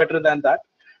did much better than that,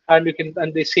 and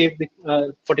they saved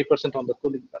the 40% on the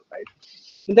cooling bill, right?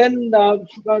 And then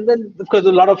of course,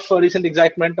 a lot of recent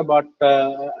excitement about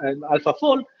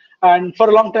AlphaFold, and for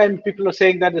a long time, people are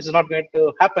saying that this is not going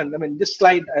to happen. I mean, this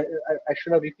slide, I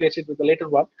should have replaced it with a later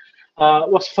one,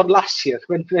 was for last year,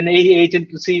 when AI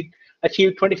agent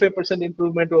achieved 25%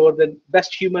 improvement over the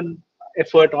best human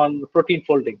effort on protein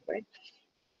folding, right?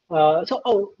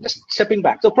 Just stepping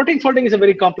back. So protein folding is a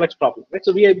very complex problem, right?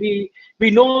 So we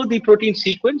know the protein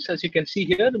sequence, as you can see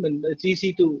here. I mean, it's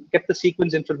easy to get the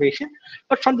sequence information,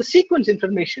 but from the sequence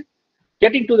information,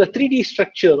 getting to the 3D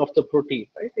structure of the protein,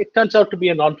 right? It turns out to be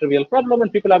a non-trivial problem,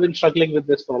 and people have been struggling with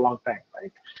this for a long time,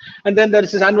 right? And then there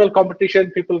is this annual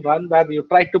competition people run where you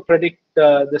try to predict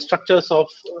the structures of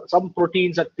some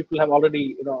proteins that people have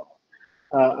already,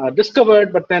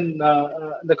 discovered, but then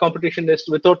the competition is,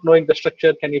 without knowing the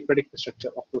structure, can you predict the structure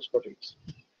of those proteins?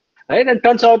 Right, and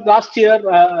turns out last year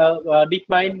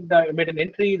DeepMind made an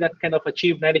entry that kind of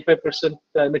achieved 95%,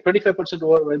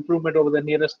 25% improvement over the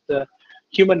nearest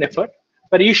human effort.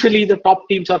 But usually the top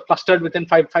teams are clustered within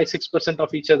 5-6%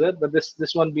 of each other, but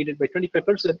this one beat it by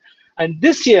 25%. And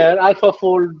this year,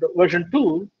 AlphaFold version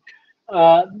 2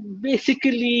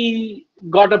 basically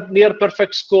got a near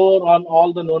perfect score on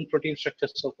all the known protein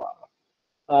structures so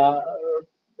far.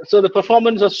 so the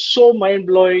performance was so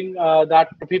mind-blowing that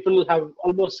people have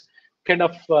almost kind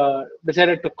of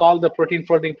decided to call the protein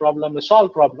folding problem a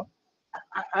solved problem.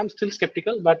 I'm still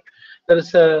skeptical, but there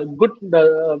is a good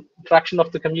fraction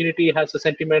of the community has a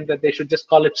sentiment that they should just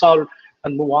call it solved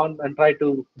and move on and try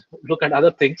to look at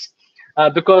other things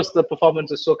because the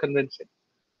performance is so convincing,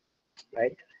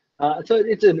 right? So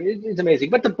it's amazing.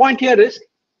 But the point here is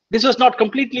this was not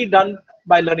completely done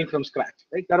by learning from scratch,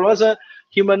 right? There was a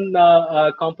human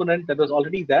component that was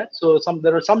already there. So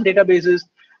there were some databases,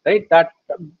 right, that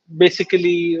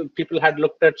basically people had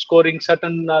looked at scoring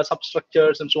certain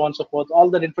substructures and so on and so forth. All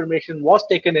that information was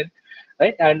taken in,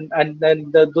 right, and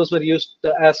then those were used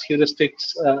as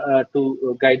heuristics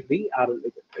to guide the RL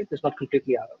agent, right? It's not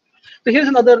completely RL. So here's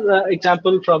another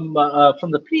example from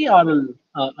the pre-RL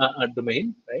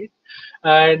domain, right?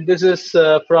 And this is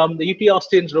from the UT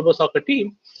Austin's RoboSoccer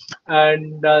team,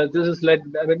 and this is led.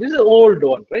 I mean, this is an old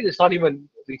one, right? It's not even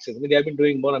recent. I mean, they have been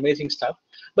doing more amazing stuff.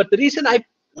 But the reason I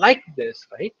like this,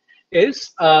 right,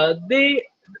 is the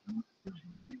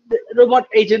robot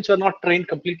agents were not trained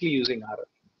completely using RL.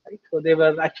 Right? So they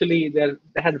were actually they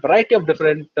had a variety of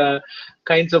different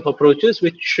kinds of approaches,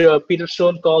 which Peter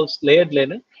Stone calls layered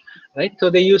learning. Right, so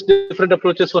they used different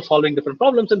approaches for solving different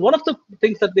problems, and one of the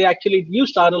things that they actually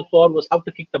used RL for was how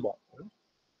to kick the ball.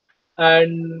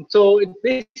 And so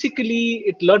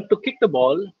it learned to kick the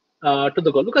ball to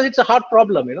the goal because it's a hard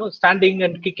problem, standing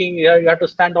and kicking. You have to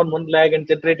stand on one leg and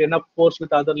generate enough force with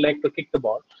the other leg to kick the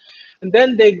ball. And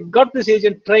then they got this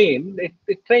agent trained.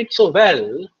 It trained so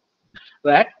well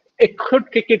that it could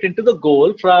kick it into the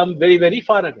goal from very, very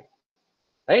far away.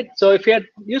 Right. So if you had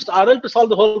used RL to solve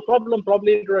the whole problem,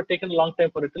 probably it would have taken a long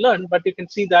time for it to learn. But you can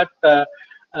see that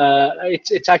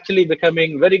it's actually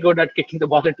becoming very good at kicking the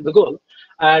ball into the goal.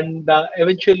 And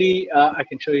eventually, I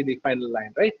can show you the final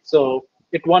line. Right. So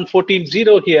it won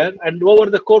 14-0 here, and over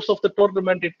the course of the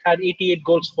tournament, it had 88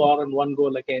 goals for and 1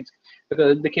 goal against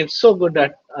because it became so good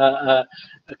at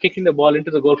kicking the ball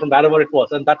into the goal from wherever it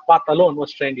was, and that part alone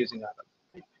was trained using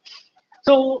RL.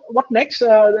 So what next?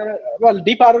 Well,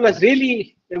 deep RL has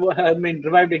really,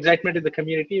 revived excitement in the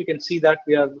community. You can see that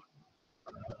we are,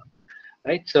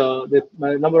 right? So the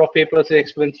number of papers is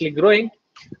exponentially growing,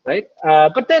 right?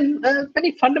 But then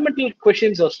many fundamental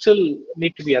questions are still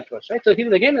need to be addressed, right? So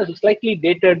here again a slightly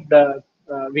dated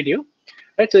video,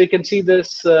 right? So you can see this.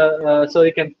 So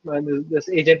you can this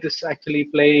agent is actually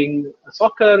playing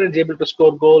soccer, is able to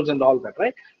score goals and all that,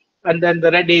 right? And then the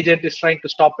red agent is trying to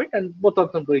stop it, and both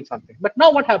of them doing something. But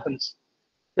now what happens?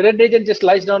 The red agent just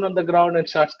lies down on the ground and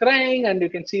starts crying, and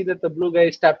you can see that the blue guy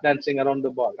is tap dancing around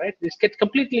the ball, right? This gets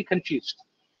completely confused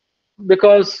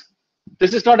because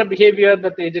this is not a behavior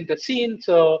that the agent has seen,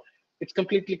 so it's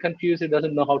completely confused. It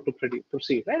doesn't know how to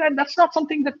proceed, right? And that's not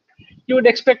something that you would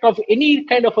expect of any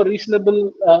kind of a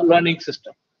reasonable learning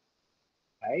system,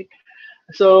 right?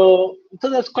 So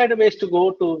there's quite a ways to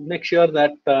go to make sure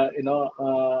that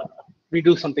we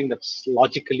do something that's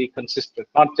logically consistent,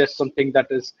 not just something that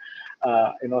is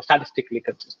statistically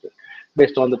consistent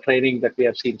based on the training that we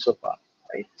have seen so far.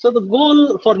 Right. So the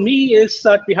goal for me is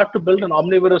that we have to build an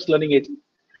omnivorous learning agent.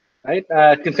 Right,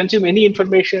 can consume any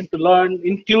information to learn,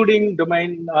 including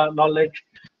domain knowledge,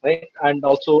 right, and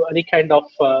also any kind of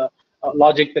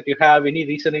logic that you have, any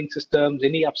reasoning systems,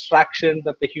 any abstraction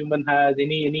that the human has,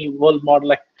 any world model,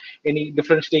 like any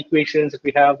differential equations that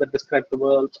we have that describe the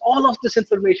world. All of this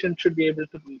information should be able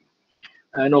to be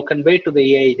conveyed to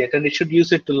the AI agent, and it should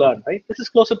use it to learn. Right, this is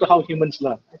closer to how humans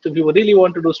learn. Right? So if you really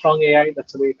want to do strong AI,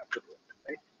 that's the way you have to do it.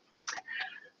 Right?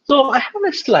 So I have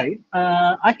a slide.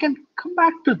 I can come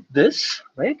back to this,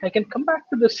 right? I can come back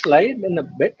to this slide in a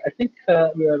bit. I think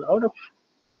we are out of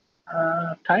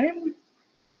time.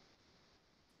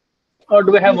 Or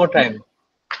do we have more time?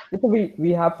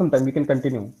 We have some time. We can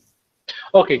continue.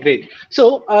 Okay, great.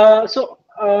 So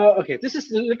okay, this is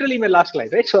literally my last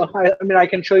slide, right? So I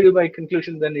can show you my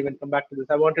conclusion, then even come back to this.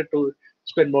 I wanted to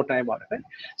spend more time on it. Right?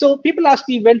 So people ask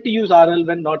me when to use RL,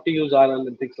 when not to use RL,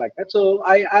 and things like that. So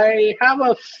I have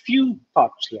a few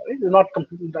thoughts here. Right? Not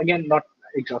again, not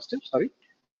exhaustive. Sorry.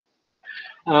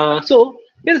 So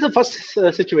here's the first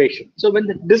situation. So when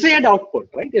the desired output,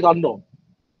 right, is unknown.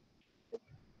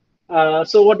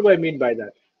 So what do I mean by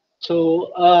that?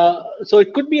 So so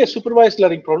it could be a supervised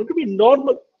learning problem. It could be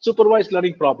normal supervised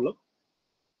learning problem,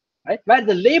 right? Where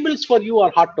the labels for you are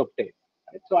hard to obtain.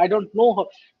 Right? So I don't know how.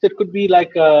 So it could be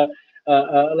like a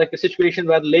situation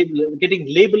where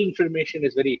getting label information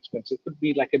is very expensive. It could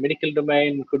be like a medical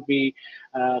domain. Could be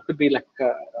like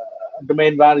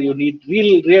domain where you need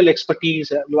real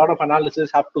expertise. A lot of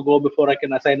analysis have to go before I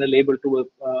can assign a label to a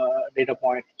data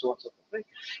point, so on and so forth. Right?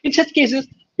 In such cases,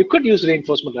 you could use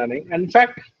reinforcement learning. And in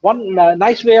fact, one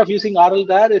nice way of using RL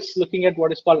there is looking at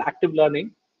what is called active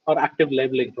learning or active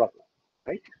labeling problem,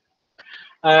 right?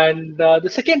 And the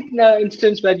second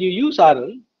instance where you use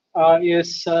RL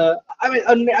is,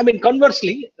 I mean,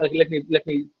 conversely, let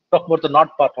me talk about the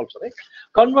not part also, right?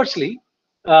 Conversely,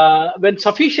 when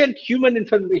sufficient human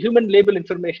label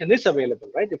information is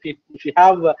available, right? If you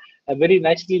have a very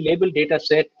nicely labeled data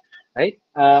set, right?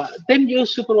 Then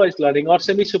use supervised learning or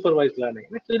semi-supervised learning.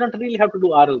 Right? So you don't really have to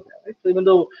do RL there, right? So even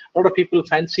though a lot of people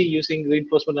fancy using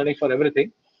reinforcement learning for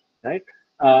everything, right?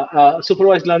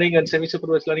 Supervised learning and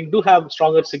semi-supervised learning do have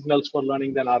stronger signals for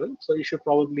learning than RL, so you should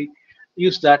probably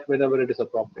use that whenever it is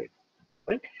appropriate,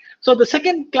 right? So the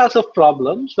second class of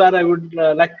problems where I would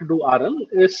like to do RL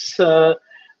is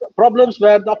problems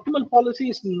where the optimal policy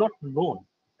is not known.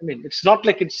 I mean, it's not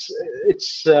like it's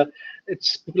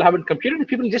people haven't computed it.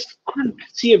 People just couldn't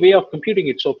see a way of computing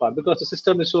it so far because the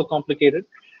system is so complicated,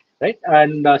 right?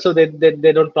 And so they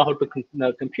don't know how to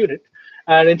compute it.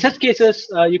 And in such cases,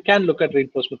 you can look at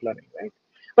reinforcement learning, right?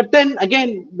 But then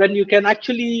again, when you can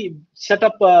actually set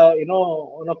up,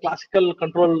 classical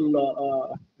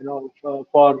control,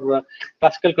 for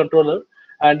classical controller,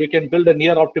 and you can build a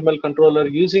near optimal controller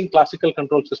using classical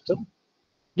control system,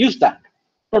 use that.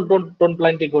 Don't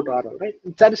blindly go to RL, right?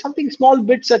 If there is something small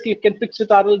bits that you can fix with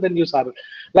RL, then use RL.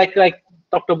 Like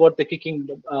talked about the kicking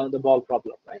the ball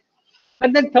problem, right?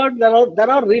 And then third, there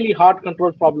are really hard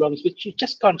control problems which you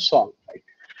just can't solve, right?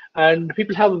 And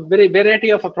people have a very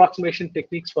variety of approximation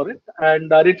techniques for it.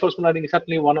 And reinforcement learning is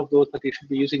certainly one of those that you should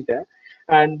be using there.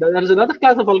 And there is another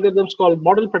class of algorithms called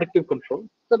model predictive control.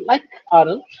 So like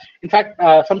RL, in fact,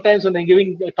 sometimes when I'm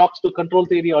giving talks to control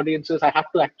theory audiences, I have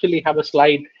to actually have a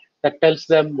slide that tells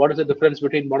them what is the difference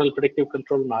between model predictive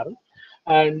control and RL.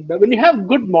 And when you have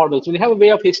good models, when you have a way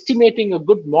of estimating a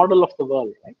good model of the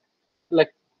world, right?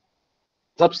 Like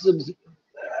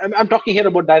I'm talking here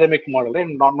about dynamic model, right?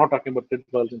 Not talking about grid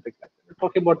worlds and things like that. I'm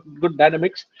talking about good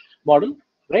dynamics model,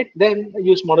 right? Then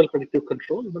use model predictive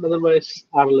control, but otherwise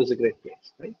RL is a great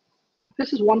place, right?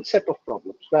 This is one set of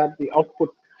problems where the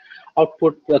output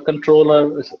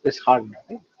controller is hard.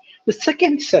 Right? The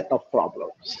second set of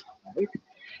problems, right,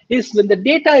 is when the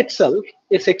data itself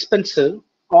is expensive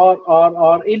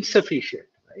or insufficient.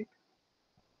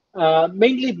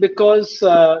 Mainly because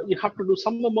you have to do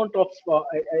some amount of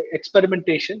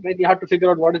experimentation, right? You have to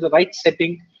figure out what is the right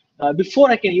setting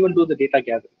before I can even do the data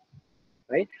gathering,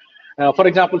 right? For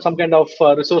example, some kind of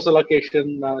resource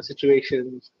allocation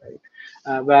situations, right?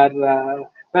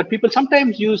 Where people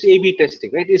sometimes use A/B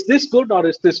testing, right? Is this good or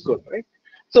is this good, right?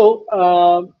 So,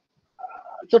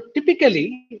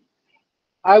 typically,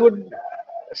 I would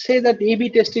say that A/B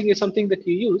testing is something that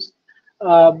you use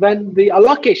when the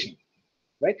allocation,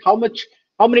 right? How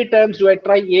many times do I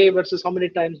try A versus how many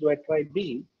times do I try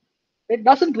B? It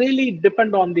doesn't really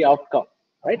depend on the outcome,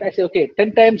 right? I say, okay,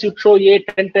 10 times you throw A,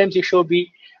 10 times you show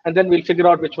B, and then we'll figure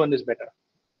out which one is better,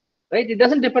 right? It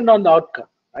doesn't depend on the outcome,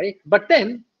 right? But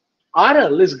then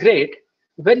RL is great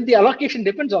when the allocation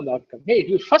depends on the outcome. Hey, if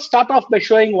you first start off by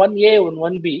showing one A and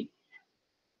one B,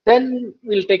 then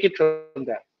we'll take it from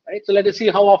there, right? So let us see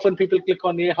how often people click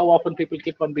on A, how often people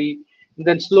click on B, and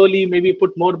then slowly maybe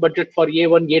put more budget for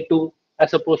A1, A2,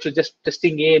 as opposed to just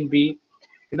testing A and B.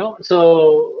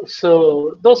 So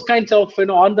those kinds of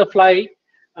on the fly,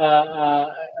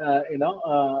 where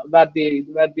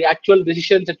the actual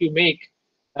decisions that you make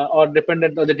are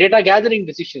dependent, or the data gathering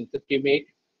decisions that you make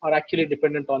are actually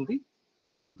dependent on the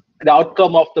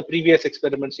outcome of the previous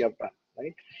experiments you have done,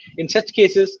 right? In such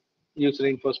cases, use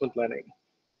reinforcement learning,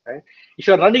 right? If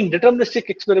you're running deterministic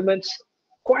experiments,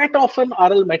 quite often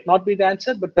RL might not be the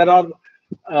answer, but there are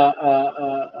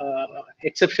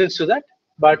exceptions to that.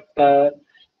 But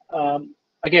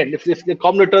again, if the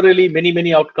combinatorially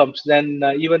many outcomes, then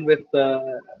even with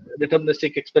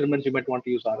deterministic experiments, you might want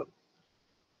to use RL.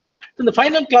 So the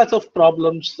final class of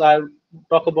problems I'll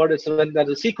talk about is when there's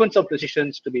a sequence of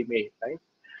decisions to be made, right?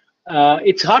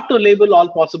 It's hard to label all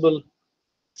possible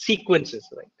sequences,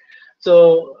 right?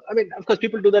 So, I mean, of course,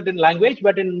 people do that in language,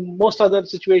 but in most other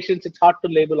situations, it's hard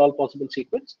to label all possible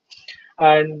sequence.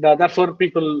 And therefore,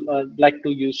 people like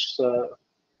to use a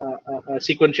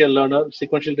sequential learner,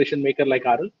 sequential decision maker like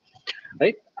RL,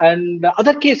 right? And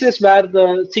other cases where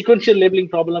the sequential labeling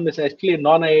problem is actually a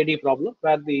non-IID problem,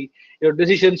 where your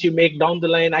decisions you make down the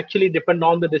line actually depend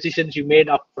on the decisions you made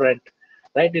up front,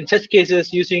 right? In such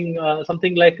cases, using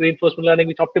something like reinforcement learning,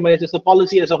 which optimizes the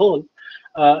policy as a whole,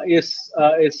 is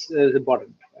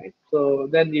important, right? So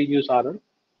then you use RL.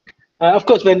 Of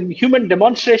course, when human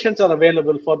demonstrations are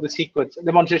available for the sequence,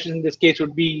 demonstration in this case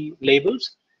would be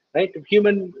labels, right? If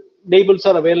human labels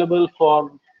are available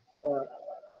for uh,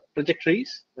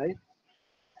 trajectories, right?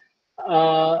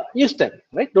 Use them,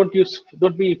 right? Don't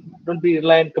be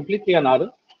reliant completely on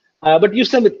RL, but use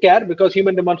them with care, because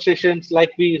human demonstrations,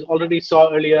 like we already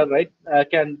saw earlier, right,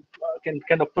 can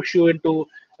kind of push you into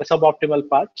suboptimal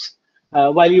paths.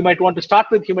 While you might want to start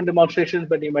with human demonstrations,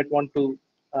 but you might want to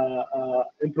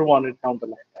improve on it down the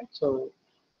line, right? So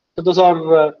those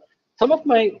are some of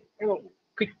my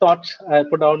quick thoughts I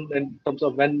put down in terms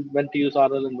of when to use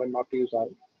RL and when not to use RL.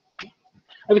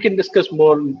 And we can discuss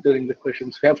more during the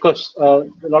questions. Of course, a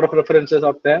lot of references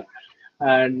out there,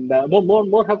 and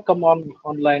more have come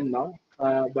online now.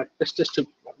 But it's just too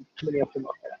many of them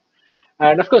out there.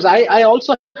 And of course, I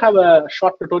also have a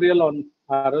short tutorial on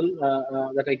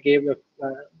RL that I gave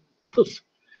oof,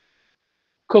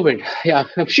 COVID. Yeah,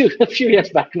 a few years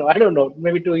back now. I don't know,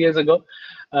 maybe 2 years ago.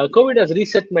 COVID has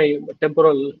reset my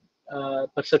temporal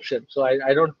perception, so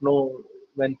I don't know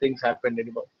when things happened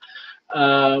anymore.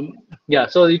 Yeah,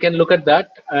 so you can look at that,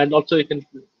 and also you can,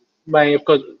 my of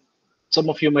course, some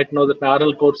of you might know that my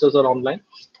RL courses are online.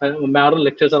 My RL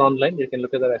lectures are online. You can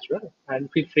look at that as well, and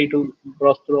feel free to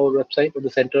browse through our website or the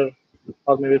center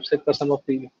or my website for some of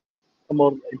the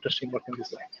more interesting work in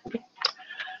this line. Okay.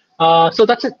 So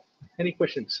that's it. Any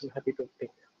questions? I'm happy to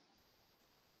take.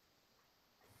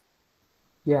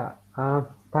 Yeah,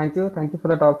 thank you for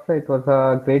the talk, sir. It was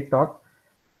a great talk.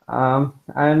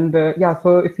 And yeah,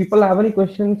 so if people have any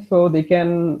questions, so they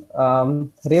can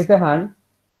raise their hand.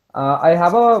 I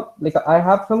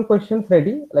have some questions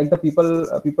ready. Like the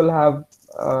people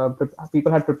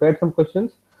had prepared some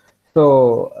questions.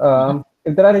 So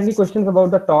if there are any questions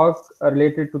about the talk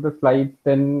related to the slides,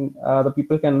 then the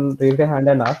people can raise their hand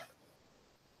and ask.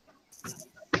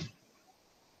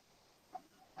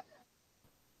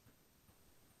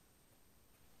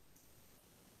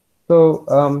 So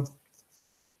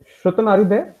Shrutan, are you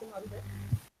there?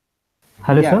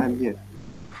 Hello, Yeah, sir. I'm here.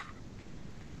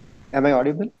 Am I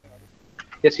audible?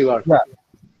 Yes, you are.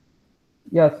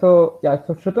 Yeah. So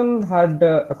Shrutan had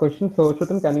a question. So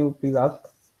Shrutan, can you please ask?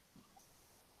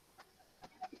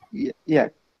 Yeah.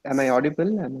 Am I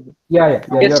audible? Yeah. Yes,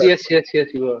 You're yes, yes,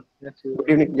 yes, you are. Yes, you Good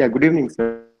are. evening. Yeah, good evening,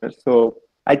 sir. So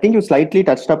I think you slightly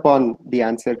touched upon the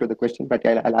answer to the question, but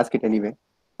I'll ask it anyway.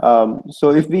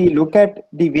 So if we look at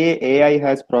the way AI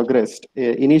has progressed,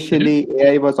 initially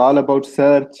AI was all about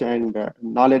search and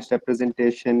knowledge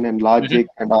representation and logic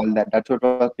and all that. That's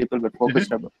what people were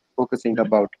focusing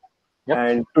about. Yep.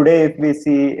 And today, if we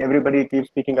see, everybody keeps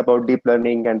speaking about deep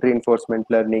learning and reinforcement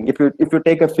learning. If you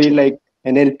take a field like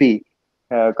NLP,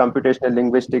 computational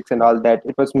linguistics and all that,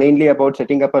 it was mainly about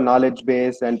setting up a knowledge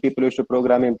base, and people used to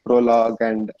program in Prolog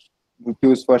and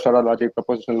use first order logic,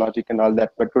 propositional logic, and all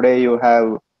that. But today you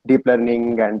have deep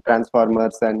learning and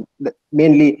transformers, and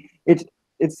mainly it's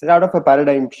sort of a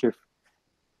paradigm shift.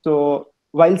 So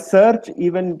while search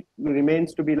even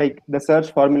remains to be like the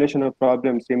search formulation of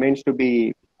problems remains to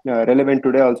be relevant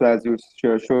today also, as you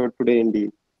showed today in the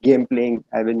game playing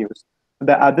avenues.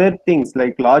 The other things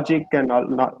like logic and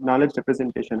knowledge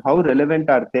representation, how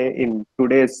relevant are they in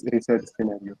today's research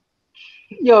scenario?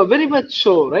 Yeah, very much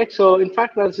so, right? So, in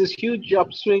fact, there's this huge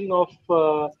upswing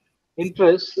of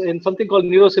interest in something called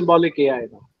neurosymbolic AI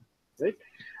now, right?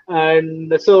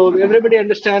 And so everybody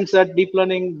understands that deep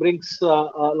learning brings a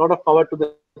lot of power to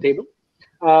the table,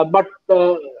 but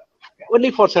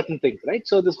only for certain things, right?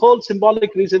 So this whole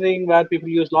symbolic reasoning, where people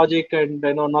use logic and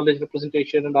knowledge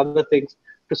representation and other things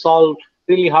to solve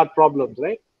really hard problems,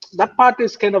 right? That part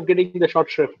is kind of getting the short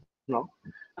shrift now.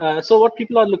 So what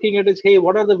people are looking at is, hey,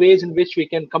 what are the ways in which we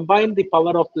can combine the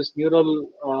power of this neural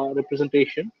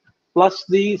representation plus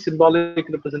the symbolic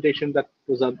representation that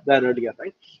was there earlier,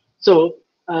 right? So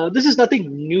this is nothing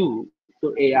new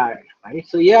to AI, right?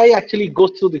 So AI actually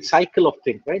goes through the cycle of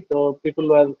things, right? So people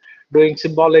were doing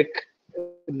symbolic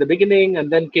in the beginning,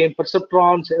 and then came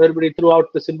perceptrons. Everybody threw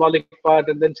out the symbolic part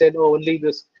and then said, oh, only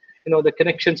this, the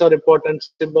connections are important,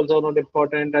 symbols are not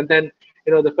important. And then,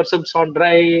 the perceptron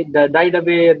died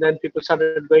away, and then people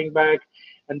started going back,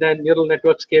 and then neural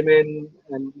networks came in,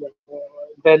 and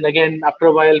then again, after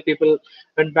a while, people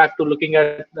went back to looking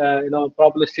at,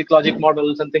 probabilistic logic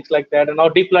models and things like that. And now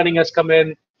deep learning has come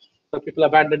in, so people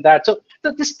abandoned that. So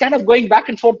this kind of going back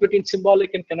and forth between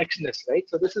symbolic and connectionists, right?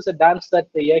 So this is a dance that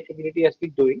the AI community has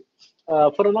been doing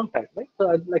for a long time, right?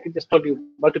 So like I just told you,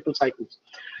 multiple cycles.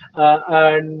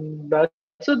 And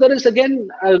so there is again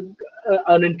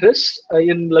an interest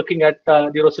in looking at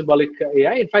neurosymbolic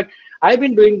AI. In fact, I've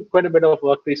been doing quite a bit of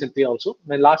work recently also.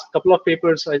 My last couple of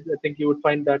papers, I think you would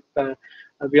find that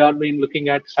we are been looking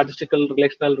at statistical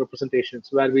relational representations,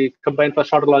 where we combine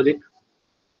first order logic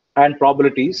and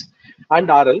probabilities and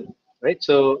RL, right?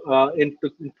 So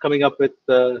into coming up with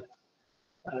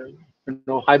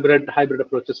hybrid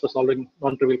approaches for solving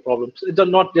non-trivial problems. It's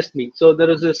not just me. So there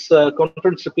is this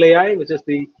conference AAAI, which is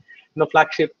the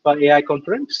flagship AI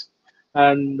conference,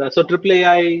 and so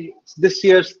AAAI this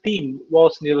year's theme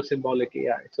was neurosymbolic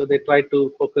AI. So they tried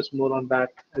to focus more on that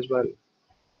as well.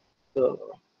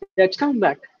 So yeah, it's coming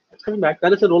back. It's coming back.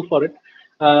 That is a role for it.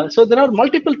 So there are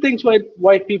multiple things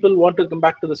why people want to come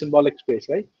back to the symbolic space,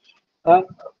 right?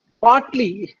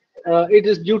 Partly, it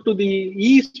is due to the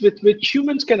ease with which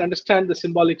humans can understand the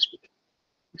symbolic space.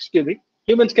 Excuse me.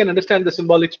 Humans can understand the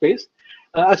symbolic space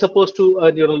as opposed to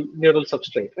a neural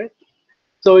substrate, right?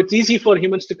 So it's easy for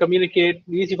humans to communicate,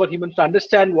 easy for humans to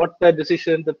understand what the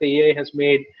decision that the AI has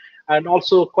made, and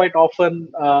also quite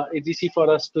often it's easy for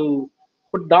us to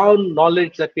put down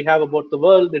knowledge that we have about the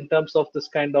world in terms of this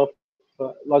kind of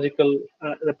logical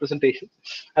representation,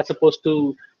 as opposed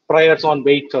to priors on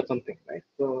weights or something, right?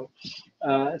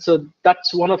 So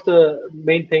that's one of the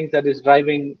main things that is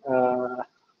driving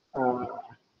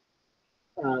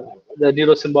the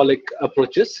neurosymbolic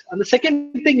approaches. And the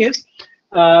second thing is,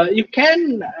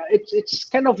 it's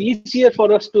kind of easier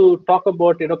for us to talk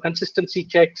about consistency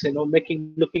checks,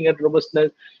 looking at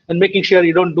robustness and making sure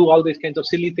you don't do all these kinds of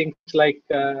silly things like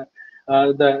the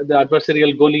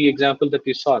adversarial goalie example that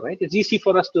we saw, right? It's easy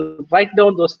for us to write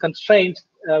down those constraints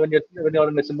when you're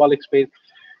in a symbolic space,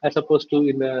 as opposed to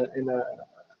in a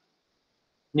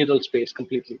neural space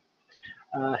completely.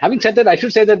 Having said that, I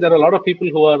should say that there are a lot of people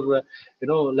who are,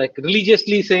 like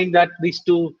religiously saying that these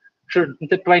two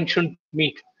shouldn't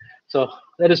meet. So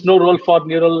there is no role for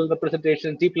neural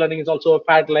representation. Deep learning is also a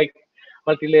fad like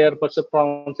multi-layer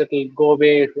perceptrons. It will go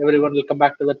away. Everyone will come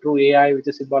back to the true AI, which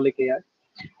is symbolic AI.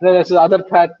 Then there's other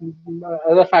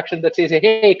faction that says,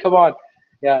 hey, come on,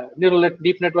 yeah,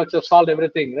 deep networks have solved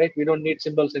everything, right? We don't need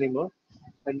symbols anymore,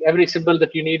 and every symbol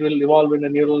that you need will evolve in a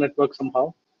neural network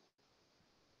somehow.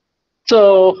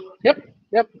 So, yep,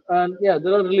 and yeah,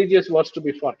 there are religious wars to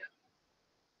be fought.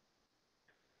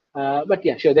 But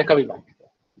yeah, sure, they're coming back.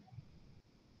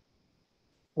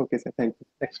 Okay, sir. Thank you.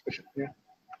 Next question.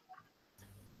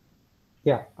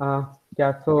 Yeah.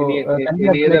 Yeah. So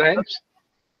any other hands?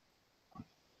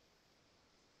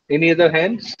 Any other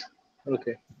hands?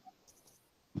 Okay.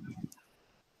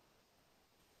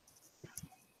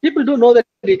 People do know that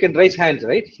you can raise hands,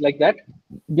 right? Like that.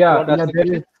 Yeah.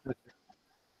 There is.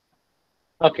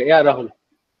 Okay. Yeah, Rahul.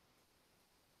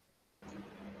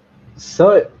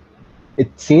 So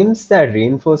it seems that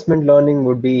reinforcement learning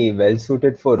would be well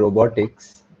suited for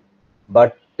robotics,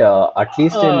 but at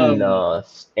least in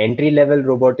entry-level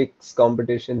robotics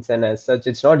competitions and as such,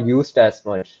 it's not used as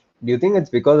much. Do you think it's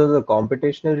because of the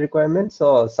computational requirements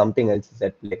or something else is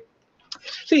at play?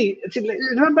 See,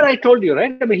 remember I told you,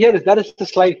 right? I mean, that is the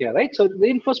slide here, right? So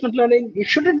reinforcement learning, you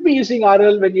shouldn't be using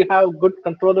RL when you have good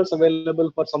controllers available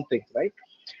for something, right?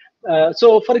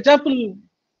 So, for example,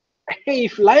 hey,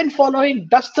 if line following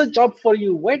does the job for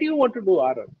you, why do you want to do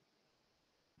RL?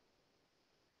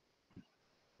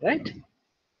 Right?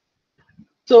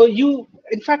 So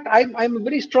in fact, I'm a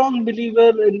very strong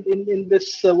believer in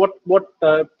this what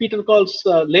Peter calls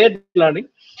layered learning,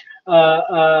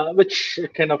 which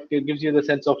kind of gives you the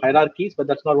sense of hierarchies, but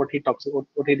that's not what he talks about.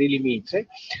 What he really means, right?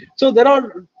 So there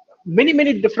are many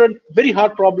different very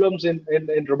hard problems in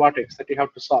robotics that you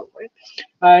have to solve, right?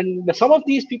 And some of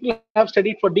these people have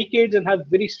studied for decades and have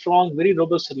very strong, very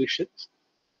robust solutions.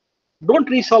 Don't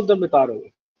resolve them with RL.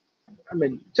 I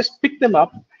mean, just pick them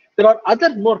up. There are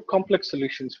other more complex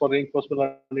solutions for reinforcement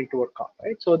learning to work on,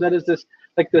 right? So there is this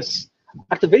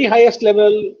at the very highest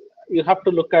level, you have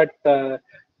to look at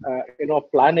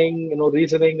planning,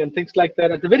 reasoning and things like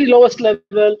that. At the very lowest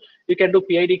level, you can do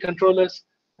PID controllers.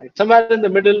 Right? Somewhere in the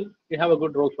middle, you have a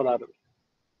good role for RL.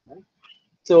 Right?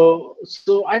 So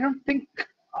I don't think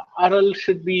RL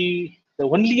should be the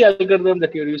only algorithm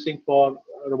that you're using for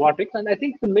robotics, and I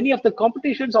think many of the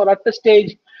competitions are at the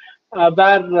stage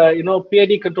where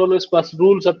PID controllers plus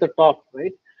rules at the top,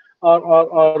 right,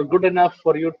 are good enough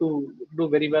for you to do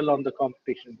very well on the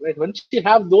competition, right? Once you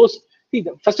have those,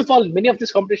 first of all, many of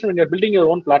these competitions when you're building your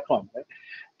own platform, right,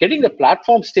 getting the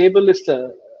platform stable is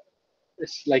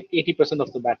like 80%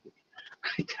 of the battle,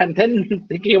 and then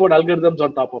thinking about algorithms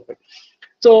on top of it.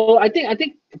 So I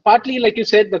think partly, like you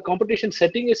said, the competition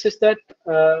setting is just that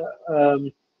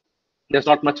there's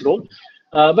not much role.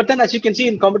 But then, as you can see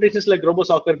in competitions like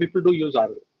RoboSoccer, people do use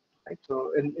RL, right?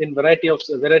 So in variety of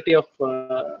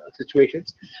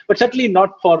situations, but certainly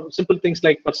not for simple things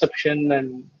like perception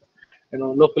and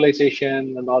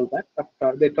localization and all that.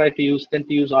 But they tend to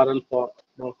use RL for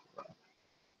more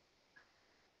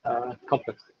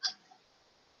complex things.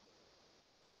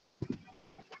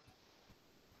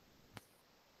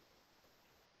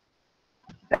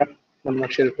 I'm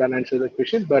not sure if that answers the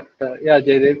question, but yeah,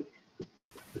 Jaydev.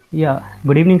 Yeah,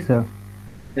 good evening, sir.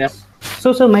 Yeah.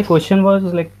 So, sir, my question was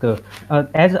like,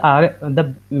 as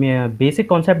the basic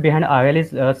concept behind RL is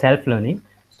self-learning.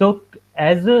 So,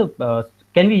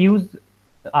 can we use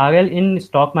RL in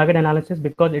stock market analysis,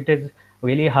 because it is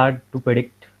really hard to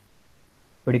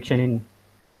prediction in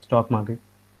stock market?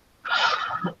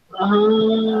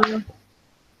 Uh,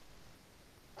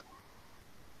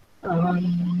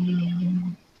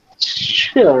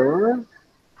 sure.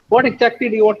 What exactly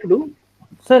do you want to do?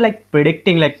 So, like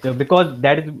predicting, like because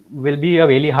that is will be a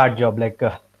really hard job, like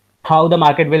how the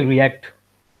market will react.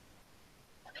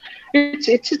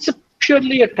 It's a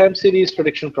purely a time series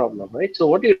prediction problem, right? So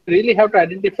what you really have to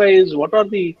identify is what are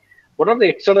the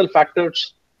external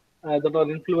factors that are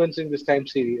influencing this time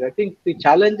series. I think the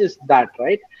challenge is that,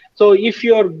 right? So if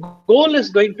your goal is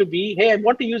going to be, hey, I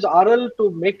want to use RL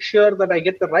to make sure that I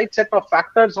get the right set of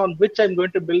factors on which I'm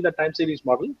going to build a time series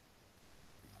model,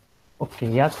 Okay,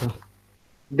 yeah, sir.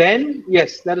 then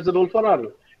yes, there is a role for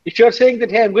RL. If you're saying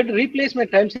that, hey, I'm going to replace my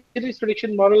time series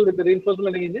prediction model with the reinforcement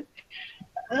learning engine,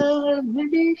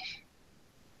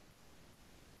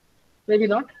 maybe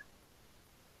not.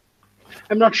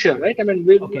 I'm not sure, right? I mean,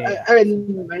 Okay, I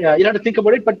mean, yeah, you have to think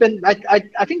about it. But then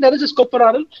I think there is a scope for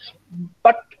RL.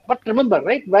 But remember,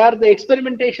 right, where the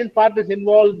experimentation part is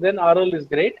involved, then RL is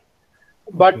great.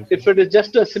 But okay, if sir. it is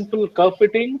just a simple curve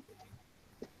fitting,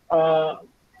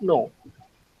 no.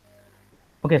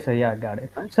 Okay, sir. Yeah, got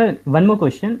it. Sir, one more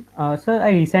question. Sir, I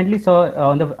recently saw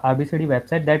on the RBCD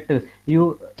website that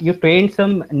you trained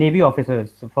some Navy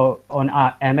officers for on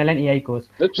ML and AI course.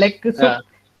 Oops. Like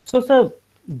so, sir,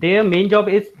 their main job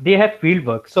is they have field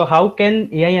work. So how can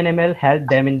AI and ML help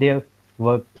them in their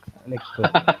work? Like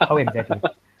how exactly?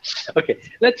 Okay,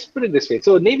 let's put it this way.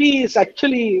 So Navy is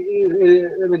actually,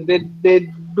 I mean, they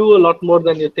do a lot more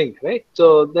than you think, right?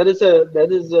 So there is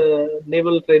a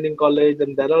naval training college,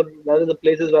 and there are the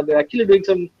places where they're actually doing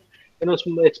some,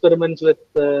 some experiments with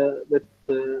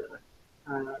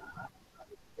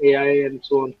AI and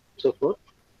so on and so forth.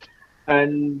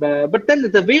 And but then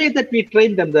the way that we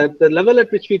train them, the level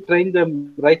at which we train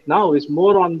them right now is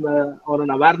more on an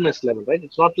awareness level, right?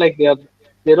 It's not like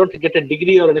they don't get a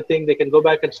degree or anything. They can go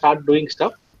back and start doing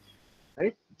stuff,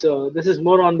 right? So this is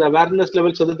more on the awareness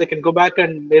level, so that they can go back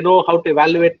and they know how to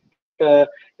evaluate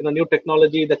new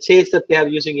technology that says that they are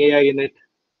using AI in it,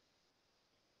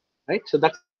 right? So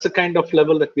that's the kind of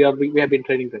level that we have been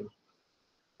training them.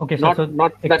 Okay, sir. Not So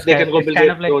not that they can go it's build kind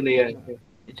their of like own AI.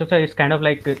 so, sir, it's kind of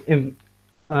like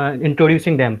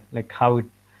introducing them, like how it,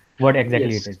 what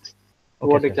exactly it Yes. is.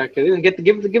 Okay, What sir. exactly? And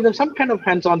give them some kind of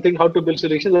hands-on thing how to build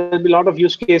solutions. There'll be a lot of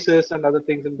use cases and other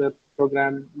things in the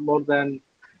program, more than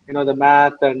the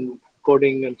math and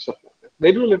coding and stuff like that.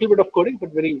 They do a little bit of coding,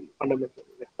 but very fundamental,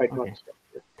 like Python Okay. stuff.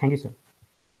 Thank you, sir.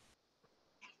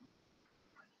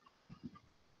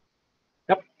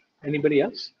 Yep. Anybody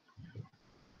else?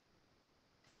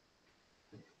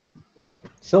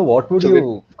 So what would So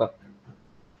you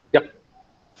yep.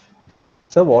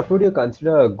 so what would you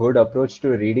consider a good approach to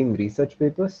reading research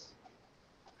papers?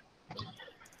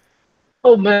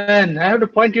 Oh man, I have to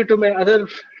point you to my other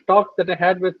talk that I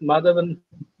had with Madhavan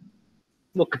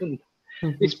Mukund.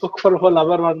 We spoke for a whole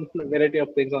hour on a variety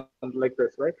of things on like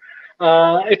this, right?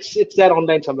 It's there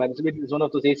online somewhere. It's one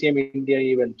of those ACM India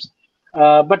events.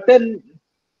 But then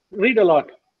read a lot.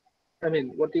 I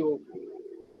mean, what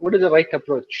is the right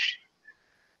approach?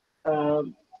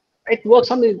 It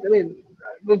works on the. I mean,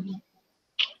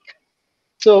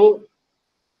 so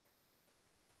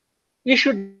you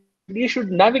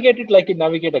should navigate it like you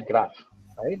navigate a graph,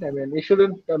 right? I mean, you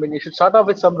shouldn't. I mean, you should start off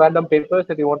with some random papers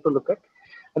that you want to look at,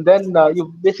 and then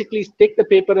you basically take the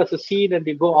paper as a seed and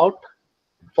you go out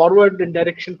forward in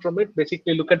direction from it.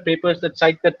 Basically, look at papers that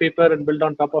cite that paper and build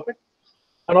on top of it,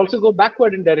 and also go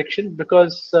backward in direction,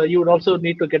 because you would also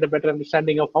need to get a better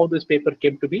understanding of how this paper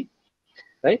came to be,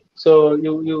 right? So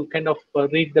you kind of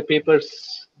read the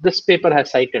papers this paper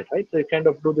has cited, right? So you kind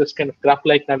of do this kind of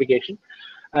graph-like navigation,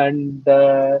 and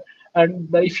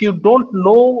if you don't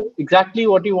know exactly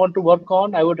what you want to work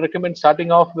on, I would recommend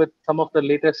starting off with some of the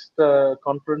latest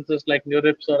conferences like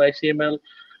NeurIPS or ICML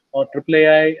or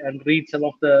AAAI, and read some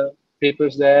of the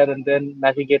papers there, and then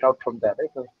navigate out from there,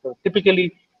 right? So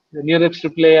typically, the NeurIPS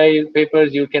AAAI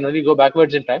papers, you can only go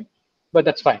backwards in time, but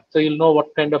that's fine. So you'll know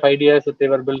what kind of ideas that they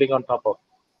were building on top of.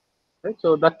 Right?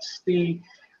 So that's the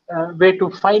way to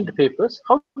find papers.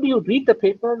 How do you read the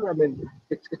paper? I mean,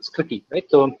 it's tricky, right?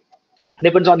 So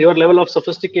depends on your level of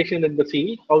sophistication in the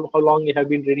field, how long you have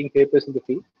been reading papers in the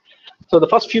field. So the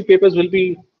first few papers will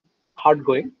be hard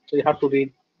going. So you have to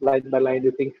read line by line.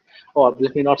 You think, oh,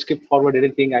 let me not skip forward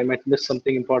anything. I might miss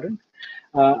something important.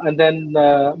 But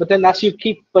then as you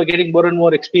keep getting more and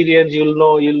more experience, you'll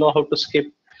know how to skip.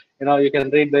 You can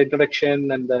read the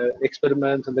introduction and the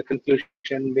experiments and the conclusion.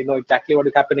 We know exactly what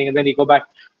is happening, and then you go back.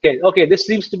 Okay, this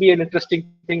seems to be an interesting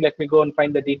thing. Let me go and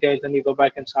find the details, and you go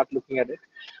back and start looking at it.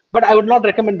 But I would not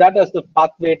recommend that as the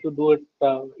pathway to do it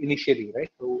initially, right?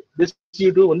 So this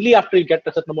you do only after you get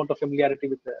a certain amount of familiarity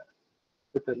with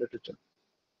the literature.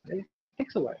 Right? It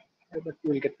takes a while, right? But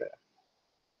you will get there.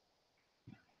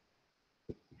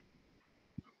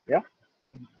 Yeah,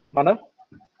 Manav?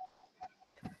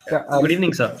 Yeah, Good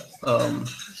evening, sir.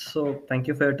 So thank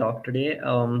you for your talk today.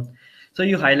 So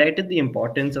you highlighted the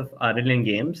importance of RL in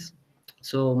games.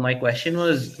 So my question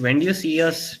was, when do you see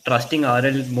us trusting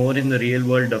RL more in the real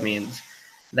world domains?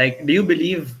 Like, do you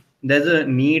believe there's a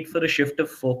need for a shift of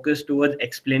focus towards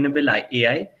explainable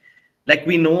AI? Like,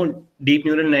 we know deep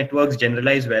neural networks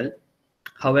generalize well.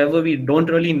 However, we don't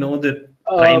really know the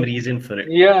prime reason for it.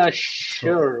 Yeah,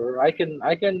 sure. I can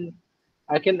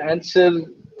answer.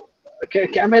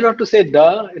 Am I allowed to say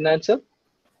 "the" in answer?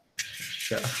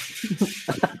 Sure.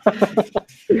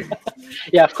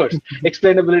 Yeah, of course.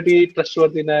 Explainability,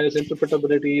 trustworthiness,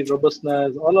 interpretability,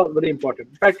 robustness, all are very important.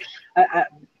 In fact,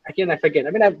 again, I forget. I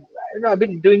mean, I've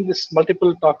been doing this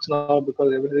multiple talks now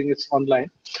because everything is online.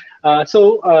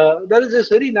 There is this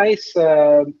very nice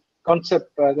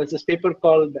concept. There's this paper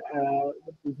called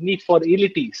 "Need for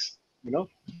Elities."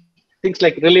 Things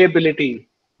like reliability,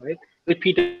 right?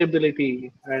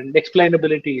 Repeatability and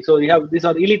explainability. So you have these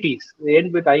are elities. They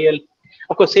end with IL.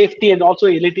 Of course, safety and also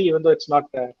elity, even though it's not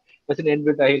doesn't end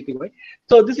with ILT. Right?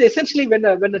 So this is essentially when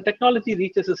the technology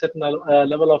reaches a certain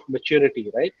level of maturity,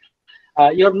 right?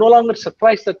 You're no longer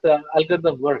surprised that the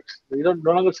algorithm works. You're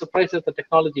no longer surprised that the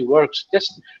technology works.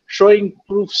 Just showing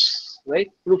proofs, right?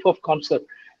 Proof of concept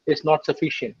is not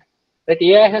sufficient. That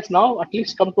AI has now at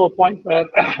least come to a point where,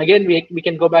 again, we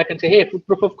can go back and say, hey,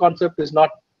 proof of concept is not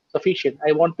sufficient.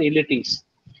 I want the elities.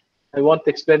 I want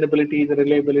the explainability, the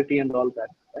reliability, and all that.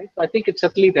 Right? So I think it's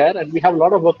certainly there, and we have a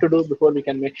lot of work to do before we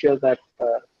can make sure that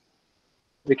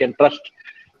we can trust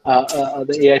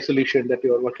the AI solution that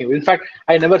you are working with. In fact,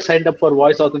 I never signed up for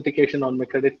voice authentication on my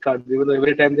credit card, even though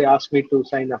every time they ask me to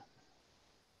sign up.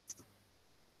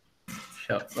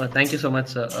 Sure. Thank you so much,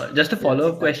 sir. Just a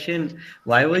follow-up question.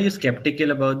 Why were you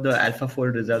skeptical about the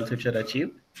AlphaFold results which are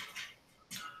achieved?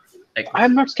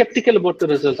 I'm not skeptical about the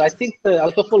results. I think the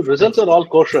AlphaFold results are all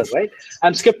kosher, right?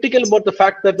 I'm skeptical about the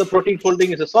fact that the protein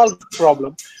folding is a solved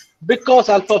problem because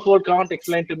AlphaFold can't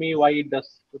explain to me why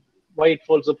it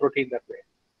folds the protein that way.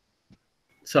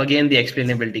 So again, the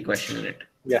explainability question in it.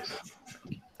 Yes.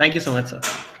 Thank you so much, sir.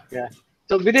 Yeah.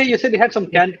 So Vinay, you said you had some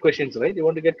canned questions, right? You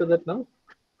want to get to that now?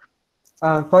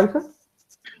 Sorry, sir?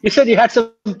 You said you had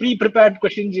some pre-prepared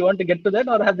questions. You want to get to that,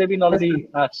 or have they been already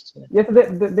asked? Yes,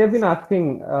 they've been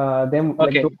asking them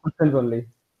like those questions only.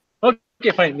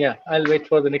 Okay, fine. Yeah, I'll wait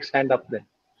for the next hand up then.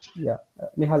 Yeah,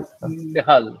 Nihal.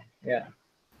 Nihal. Yeah.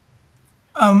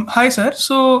 Hi, sir.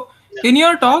 So in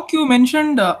your talk, you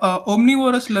mentioned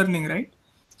omnivorous learning, right?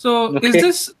 So is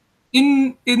this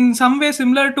in some way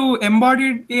similar to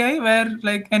embodied AI, where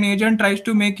like an agent tries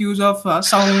to make use of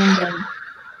sound and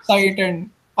sight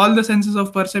and all the senses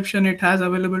of perception it has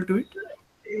available to it?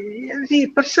 Yeah, see,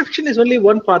 perception is only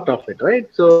one part of it, right?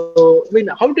 So, I mean,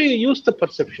 how do you use the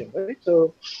perception, right?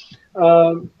 So,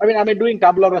 I mean, doing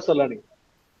tabula rasa learning,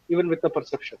 even with the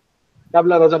perception.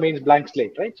 Tabula rasa means blank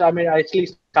slate, right? So, I mean, actually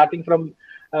starting from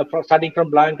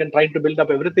blank and trying to build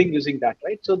up everything using that,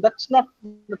 right? So that's not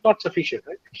sufficient,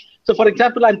 right? So, for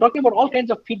example, I'm talking about all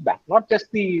kinds of feedback, not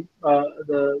just the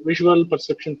visual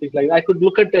perception things like that. I could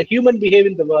look at a human behave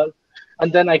in the world,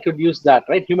 and then I could use that,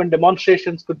 right? Human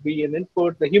demonstrations could be an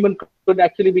input. The human could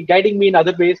actually be guiding me in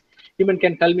other ways. Human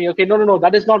can tell me, okay, no,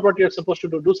 that is not what you're supposed to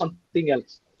do. Do something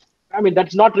else. I mean,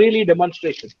 that's not really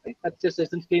demonstration, right? That's just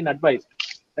essentially an advice,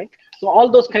 right? So all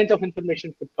those kinds of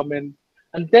information could come in.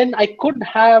 And then I could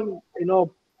have,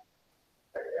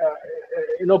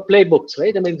 playbooks,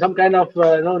 right? I mean, some kind of,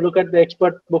 look at the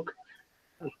expert book,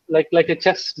 like a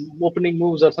chess opening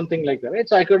moves or something like that, right?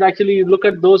 So I could actually look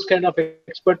at those kind of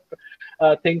expert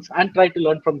things and try to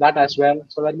learn from that as well.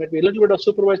 So there might be a little bit of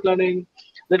supervised learning,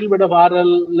 little bit of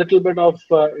RL, little bit of,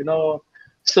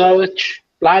 search,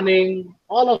 planning,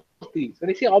 all of these. When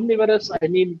I say omnivorous, I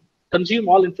mean, consume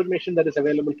all information that is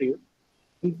available to you,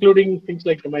 including things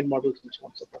like domain models and so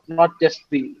on and so forth, not just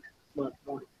the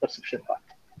perception part.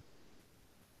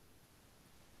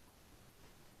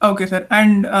 Okay, sir.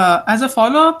 And as a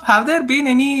follow-up, have there been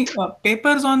any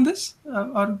papers on this,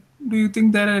 or do you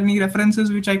think there are any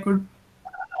references which I could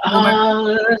go back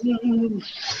to?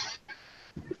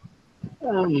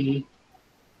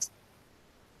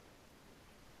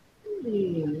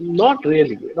 Not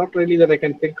really that I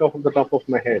can think of the top of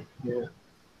my head. Yeah.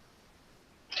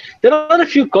 There are a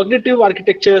few cognitive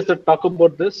architectures that talk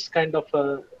about this kind of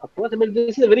approach. I mean,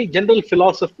 this is a very general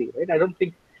philosophy, right? I don't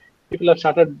think people have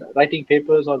started writing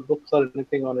papers or books or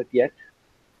anything on it yet.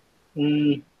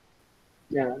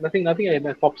 Yeah, nothing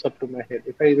that pops up to my head.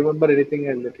 If I remember anything,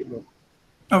 I'll let you know.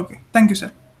 Okay, thank you,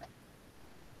 sir.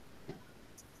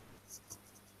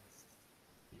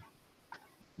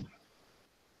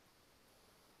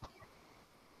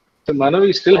 So, Manav,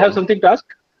 you still have something to ask?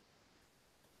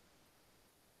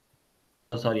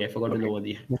 Oh, sorry, I forgot to lower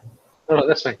the. No,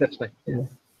 that's fine. That's fine. Yeah.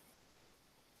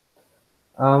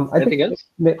 I think Anything else?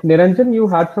 Niranjan, you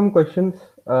had some questions.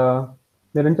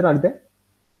 Niranjan, are there?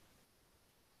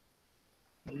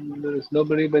 There is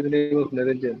nobody by the name of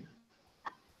Niranjan.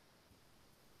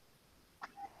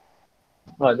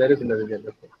 Oh, there is Niranjan.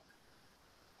 Okay.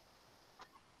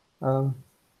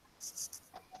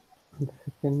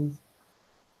 Second.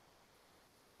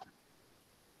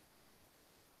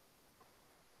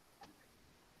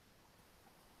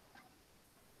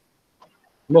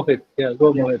 Mohit, yeah,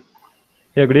 go Mohit.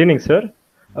 Yeah, good evening, sir.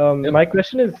 My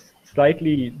question is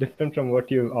slightly different from what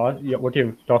you asked, what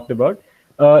you've talked about.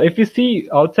 If you see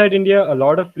outside India, a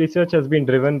lot of research has been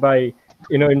driven by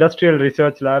industrial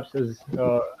research labs,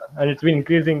 and it's been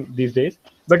increasing these days.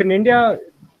 But in India,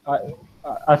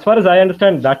 as far as I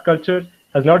understand, that culture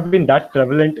has not been that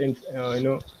prevalent. In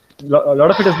a lot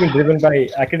of it has been driven by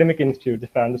academic institutes,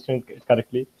 if I understand it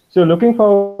correctly. So, looking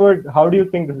forward, how do you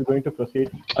think this is going to proceed?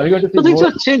 Are we going to see So things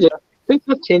more? are changing.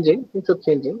 Things are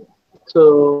changing.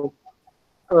 So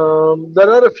there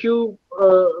are a few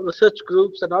research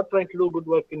groups that are trying to do good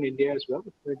work in India as well.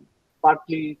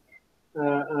 Partly,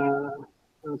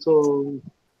 so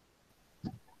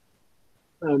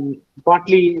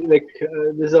partly like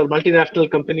these are multinational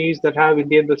companies that have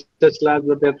Indian research labs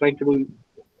that they're trying to do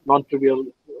non-trivial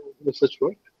research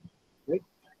work, right?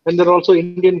 And there are also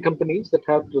Indian companies that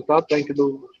are trying to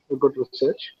do good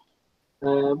research.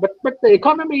 But the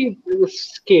economy is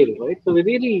scale, right? So we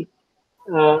really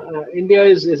India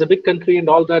is a big country and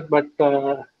all that, but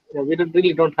we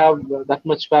really don't have that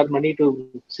much spare money to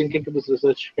sink into this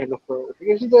research kind of. I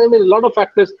mean, a lot of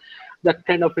factors that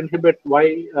kind of inhibit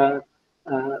why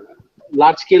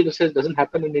large scale research doesn't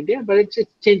happen in India, but it's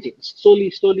changing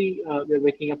slowly. We're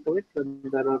waking up to it, and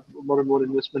there are more and more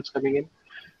investments coming in,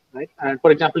 right? And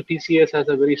for example, TCS has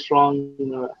a very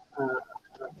strong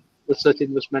research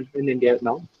investment in India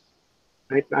now,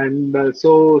 right? And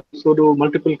so do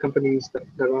multiple companies that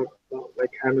are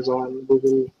like Amazon,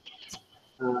 Google.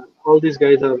 All these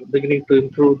guys are beginning to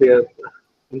improve their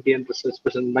Indian research.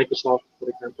 Microsoft, for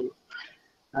example.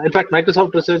 In fact,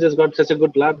 Microsoft Research has got such a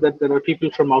good lab that there are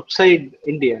people from outside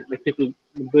India, like people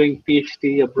doing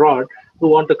PhD abroad, who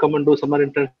want to come and do summer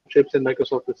internships in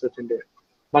Microsoft Research India,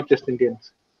 not just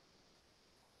Indians.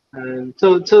 And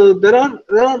so there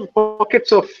are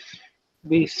pockets of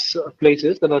these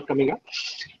places that are coming up,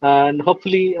 and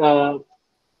hopefully,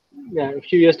 yeah, a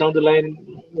few years down the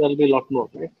line, there'll be a lot more,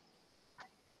 right?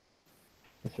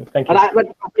 Thank you. But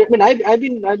I mean, I've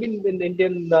been in the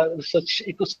Indian research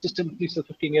ecosystem at least for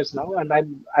 15 years now, and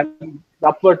the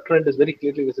upward trend is very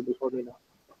clearly visible for me now.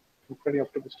 I'm pretty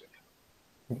optimistic.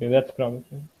 Okay, that's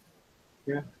promising.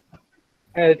 Yeah.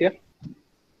 Yeah.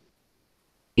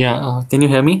 Yeah. Can you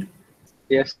hear me?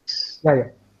 Yes. Yeah.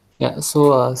 Yeah.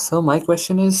 So, so my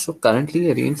question is: so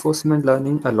currently, reinforcement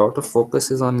learning, a lot of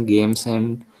focus is on games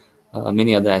and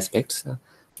many other aspects.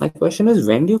 My question is,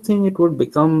 when do you think it would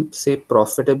become, say,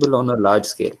 profitable on a large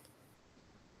scale?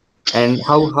 And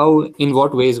in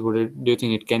what ways do you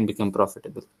think it can become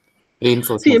profitable?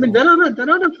 Reinforcement. See, I mean,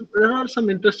 there are some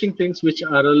interesting things which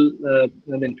I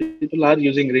mean, people are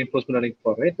using reinforcement learning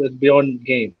for, right? It's beyond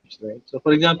games, right? So,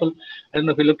 for example, I don't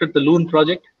know if you looked at the Loon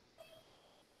project.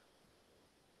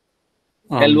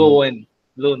 LOON,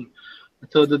 Loon.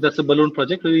 So that's a balloon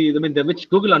project. Which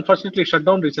Google unfortunately shut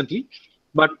down recently,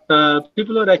 but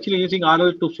people are actually using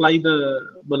RL to fly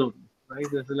the balloon. Right?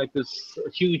 There's like this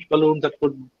huge balloon that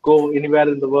could go anywhere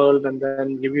in the world and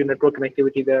then give you network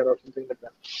connectivity there or something like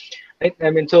that. Right? I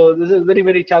mean, so this is very,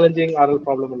 very challenging RL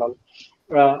problem and all.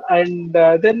 And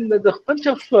then there's a bunch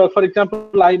of, for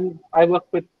example, I work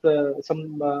with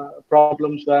some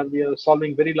problems where we are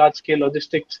solving very large scale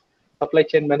logistics, supply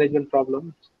chain management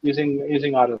problems using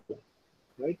RL,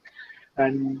 right?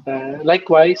 And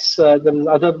likewise, there are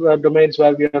other domains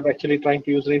where we are actually trying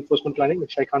to use reinforcement learning,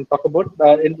 which I can't talk about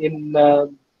in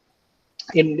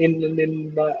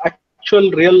actual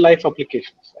real life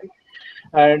applications, right?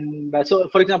 And so,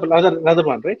 for example, another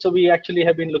one, right? So we actually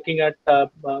have been looking at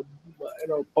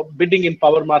bidding in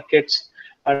power markets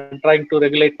and trying to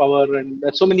regulate power, and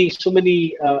there's so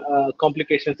many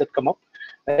complications that come up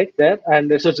right there, and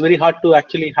so it's very hard to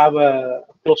actually have a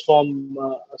closed form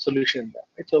solution there,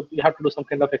 right? So you have to do some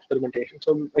kind of experimentation.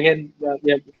 So again, we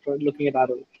are looking at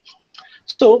RL.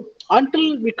 So until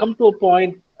we come to a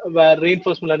point where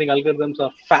reinforcement learning algorithms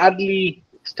are fairly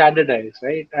standardized,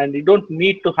 right, and you don't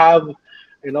need to have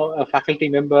a faculty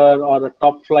member or a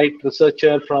top flight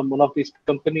researcher from one of these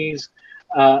companies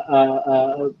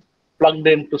plugged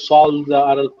in to solve the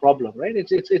RL problem, right?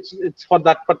 It's for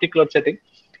that particular setting.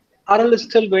 RL is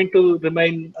still going to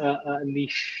remain a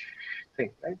niche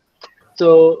thing, right? So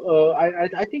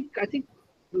I think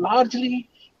largely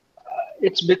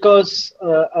it's because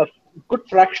a good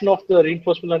fraction of the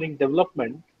reinforcement learning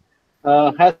development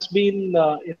has been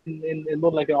in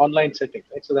more like an online setting,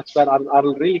 right? So that's where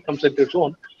RL really comes into its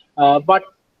own. But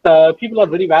people are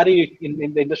very wary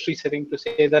in the industry setting to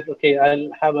say that, okay,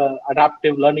 I'll have a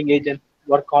adaptive learning agent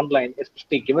work online,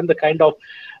 especially given the kind of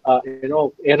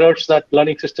errors that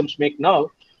learning systems make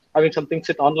now. Having something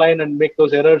sit online and make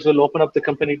those errors will open up the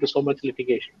company to so much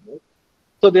litigation, right?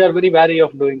 So they are very wary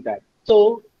of doing that.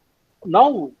 So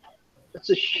now it's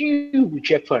a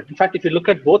huge effort. In fact, if you look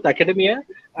at both academia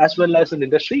as well as in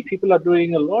industry, people are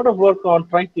doing a lot of work on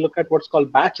trying to look at what's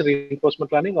called batch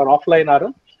reinforcement learning or offline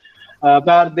RL,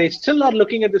 where they still are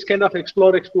looking at this kind of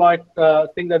explore exploit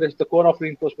thing that is the core of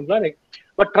reinforcement learning,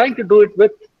 but trying to do it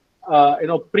with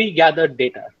pre-gathered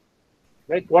data,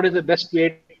 right? What is the best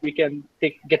way we can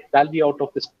get value out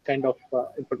of this kind of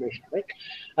information, right?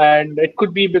 And it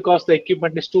could be because the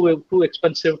equipment is too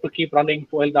expensive to keep running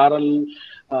while the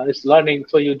RL is learning.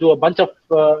 So you do a bunch of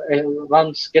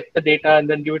runs, get the data, and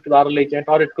then give it to the RL agent.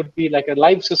 Or it could be like a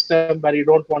live system where you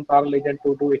don't want the RL agent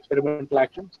to do experimental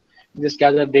actions. You just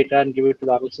gather data and give it to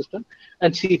the RL system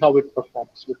and see how it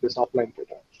performs with this offline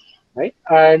data, right?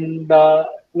 And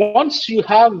once you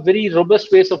have very robust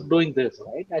ways of doing this,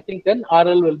 right, I think then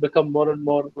RL will become more and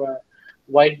more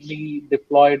widely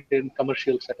deployed in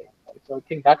commercial settings. Right? So I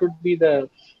think that would be the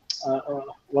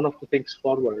one of the things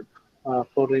forward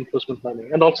for reinforcement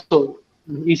learning, and also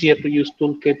easier to use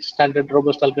toolkits, standard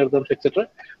robust algorithms, etc.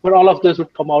 But all of this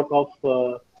would come out of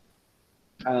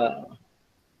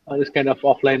this kind of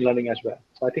offline learning as well.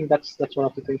 So I think that's one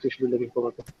of the things we should be looking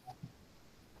forward to.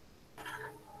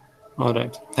 All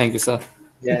right. Thank you, sir.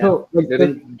 Yeah. So,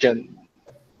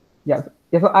 Yeah.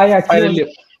 So I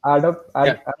actually add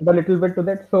Yeah. a little bit to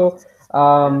that. So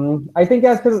I think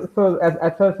as sir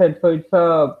said, so it's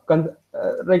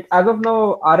like as of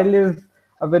now, RL is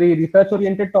a very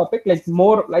research-oriented topic. Like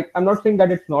more like I'm not saying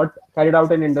that it's not carried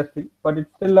out in industry, but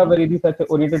it's still a very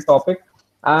research-oriented topic.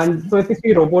 And so if you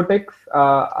see robotics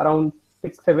around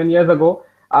 6-7 years ago,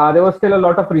 there was still a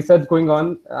lot of research going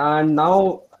on, and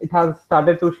now it has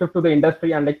started to shift to the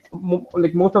industry, and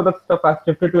like most of the stuff has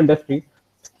shifted to industry.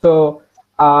 So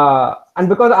and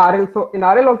because RL, so in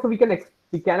RL also we can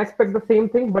expect the same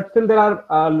thing, but still there are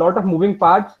a lot of moving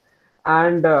parts,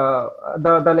 and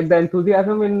the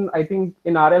enthusiasm in I think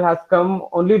in RL has come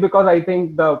only because I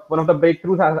think one of the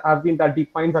breakthroughs has been that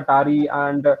DeepMind's Atari,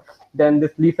 and then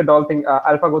this Lee Sedol thing,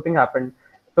 AlphaGo thing happened.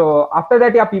 So after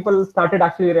that, yeah, people started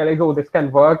actually realizing, oh, this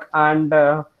can work, and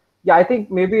yeah, I think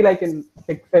maybe like in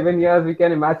 6-7 years we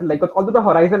can imagine, like, although the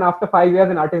horizon after 5 years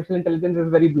in artificial intelligence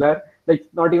is very blurred, like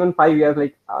not even 5 years,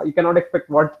 like you cannot expect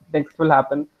what next will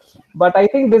happen. But I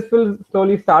think this will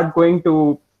slowly start going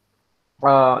to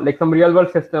like some real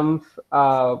world systems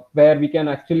where we can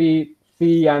actually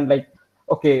see and like,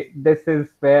 okay, this is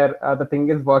where the thing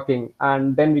is working,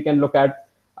 and then we can look at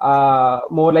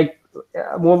more like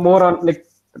more on like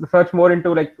research more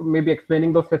into like maybe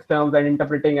explaining those systems and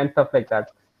interpreting and stuff like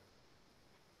that.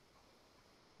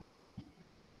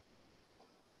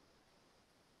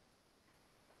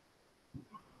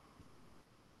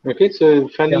 Okay, so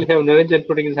finally have Niranjan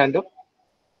putting his hand up.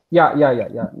 Yeah.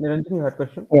 Niranjan, you had a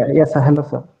question? Yes, hello,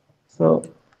 sir. So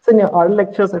in your early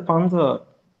lectures, I found the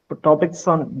topics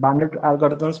on bandit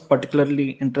algorithms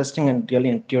particularly interesting and really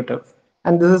intuitive.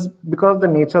 And this is because of the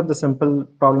nature of the simple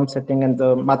problem setting and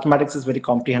the mathematics is very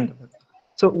comprehensible.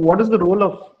 So what is the role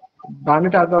of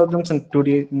bandit algorithms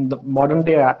in the modern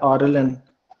day RL, and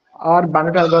are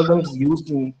bandit algorithms used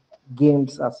in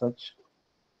games as such?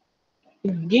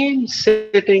 Game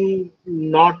setting,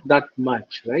 not that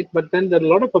much, right? But then there are a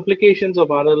lot of applications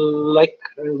of RL, like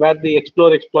where the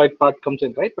explore exploit part comes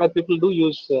in, right? Where people do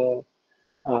use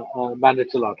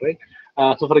bandits a lot, right?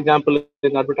 So, for example,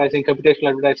 in advertising, computational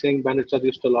advertising, bandits are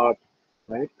used a lot,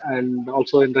 right? And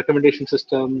also in recommendation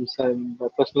systems and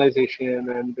personalization,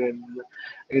 and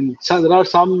in some, there are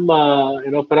some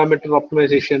parameter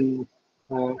optimization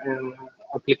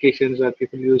applications where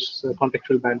people use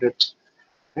contextual bandits,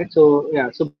 right? So yeah,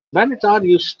 so bandits are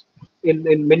used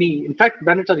in many. In fact,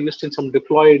 bandits are used in some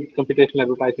deployed computational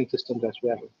advertising systems as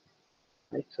well,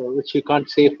 right? So which you can't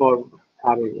say for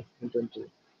RA in terms of.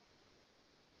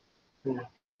 Yeah.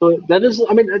 So there is,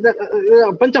 I mean,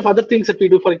 a bunch of other things that we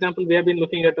do. For example, we have been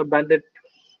looking at a bandit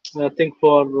thing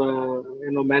for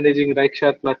managing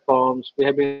ride-share platforms. We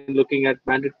have been looking at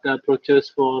bandit approaches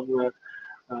for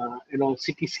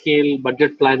city scale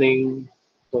budget planning.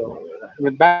 So I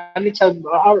mean, bandits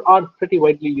are pretty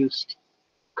widely used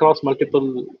across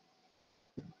multiple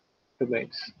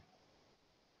domains.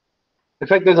 In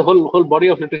fact, there's a whole body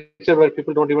of literature where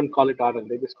people don't even call it RL;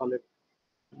 they just call it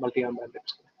multi-arm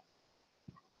bandits.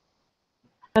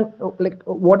 And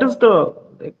what is the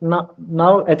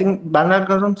now? I think Balaraman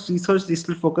algorithms research they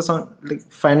still focus on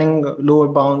finding lower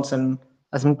bounds and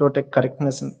asymptotic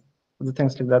correctness and other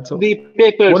things like that. So the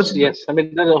papers, yes. I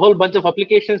mean, there's a whole bunch of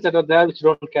applications that are there which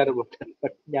don't care about it.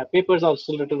 But yeah, papers are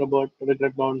still written about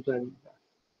regret bounds and.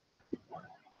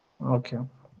 Okay.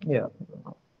 Yeah.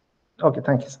 Okay.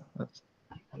 Thank you, sir.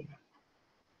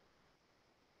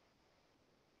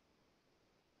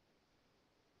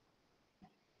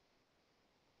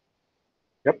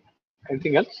 Yep.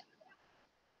 Anything else?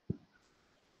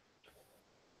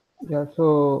 Yeah.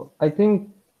 So I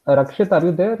think Rakshit, are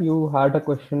you there? You had a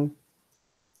question.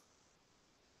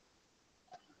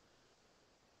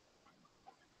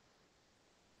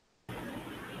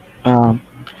 Um,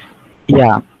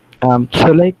 yeah.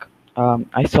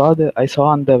 I saw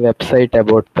on the website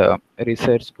about the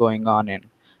research going on in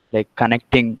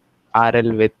connecting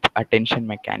RL with attention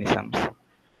mechanisms.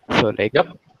 So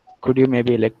Yep. could you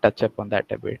maybe touch upon that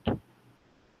a bit?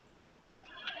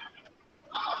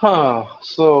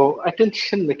 So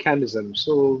attention mechanism.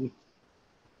 So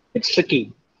it's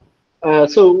tricky.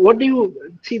 So what do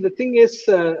you see? The thing is,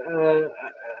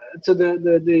 so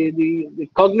the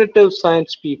cognitive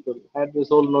science people had this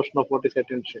whole notion of what is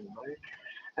attention, right?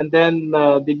 And then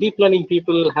the deep learning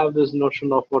people have this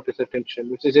notion of what is attention,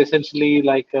 which is essentially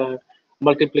like a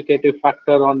multiplicative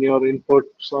factor on your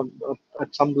inputs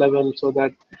at some level, so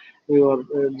that you're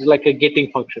it's like a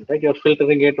gating function, right? You're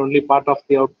filtering it. Only part of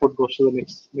the output goes to the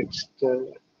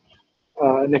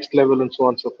next level, and so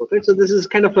on and so forth. Right? So this is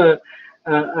kind of a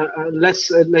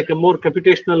less like a more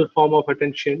computational form of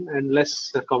attention and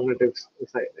less cognitive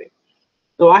side. Right?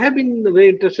 So I have been very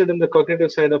interested in the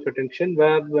cognitive side of attention,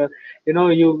 where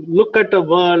you look at a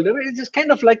world. It's just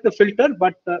kind of like the filter,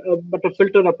 but a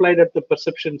filter applied at the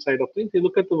perception side of things. You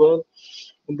look at the world,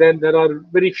 and then there are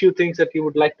very few things that you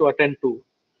would like to attend to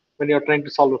when you're trying to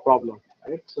solve a problem,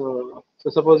 right? So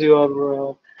suppose you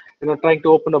are trying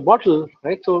to open a bottle,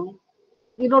 right? So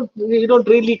you don't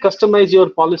really customize your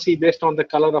policy based on the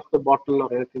color of the bottle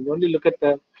or anything. You only look at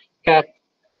the cap,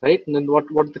 right? And then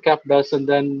what the cap does, and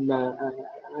then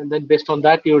based on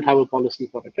that you would have a policy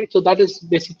for it, right? So that is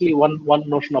basically one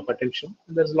notion of attention.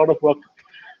 And there's a lot of work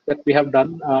that we have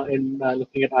done in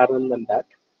looking at RL and that.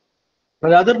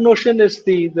 And the other notion is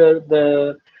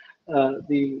the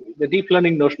deep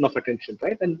learning notion of attention,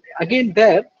 right? And again,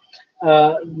 there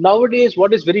nowadays,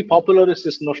 what is very popular is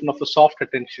this notion of a soft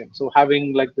attention. So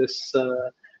having like this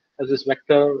as this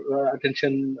vector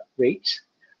attention weights,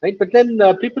 right? But then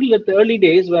people at the early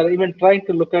days were even trying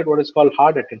to look at what is called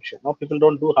hard attention. Now people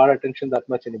don't do hard attention that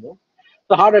much anymore.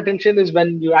 So hard attention is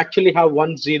when you actually have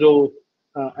 1-0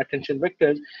 attention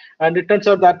vectors, and it turns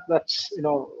out that that's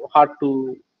hard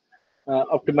to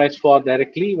optimize for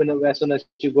directly as soon as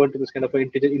you go into this kind of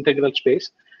an integral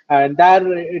space. And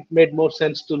there it made more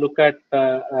sense to look at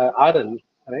RL,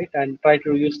 right, and try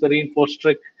to use the reinforced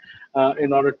trick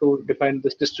in order to define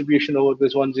this distribution over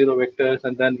this 1-0 vectors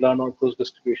and then learn out those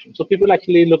distributions. So people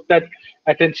actually looked at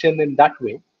attention in that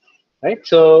way, right?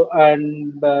 So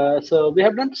so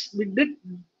we did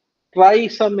try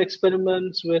some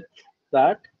experiments with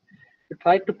that. We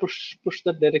tried to push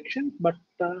that direction, but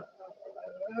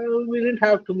we didn't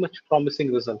have too much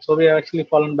promising results. So we have actually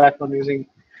fallen back on using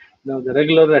the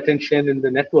regular attention in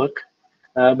the network,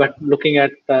 but looking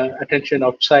at attention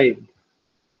outside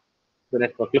the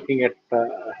network, looking at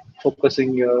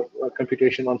focusing your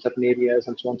computation on certain areas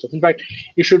and so on. So in fact,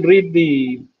 you should read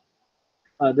the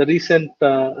recent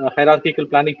hierarchical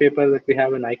planning paper that we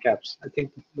have in ICAPS. I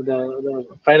think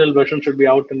the final version should be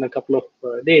out in a couple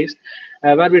of days,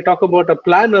 where we talk about a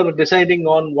planner deciding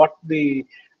on what the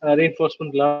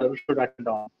reinforcement learner should attend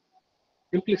on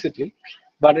implicitly.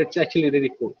 but it's actually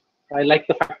really cool. I like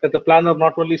the fact that the planner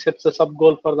not only sets a sub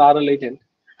goal for the RL agent,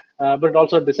 but it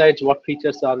also decides what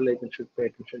features the RL agent should pay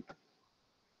attention to.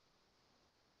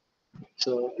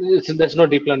 So there's no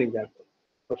deep learning there.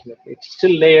 Fortunately, it's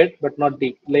still layered, but not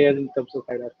deep. Layered in terms of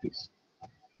hierarchies.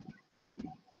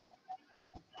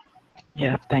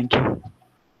 Yeah, thank you.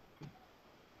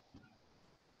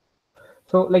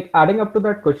 So like adding up to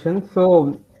that question,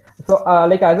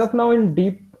 like as of now in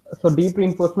deep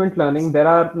reinforcement learning,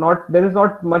 there is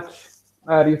not much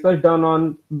research done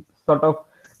on sort of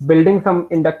building some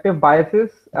inductive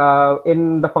biases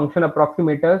in the function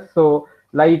approximators. So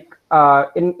like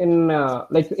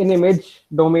like in image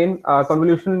domain,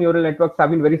 convolutional neural networks have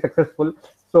been very successful.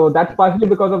 So that's partially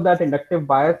because of that inductive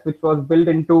bias, which was built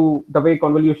into the way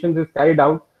convolutions is carried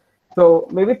out. So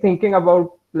maybe thinking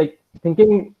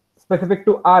specific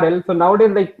to RL. So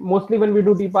nowadays, like mostly when we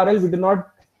do deep RL, we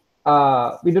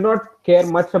do not care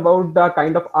much about the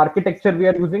kind of architecture we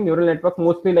are using neural network,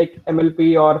 mostly like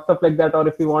MLP or stuff like that. Or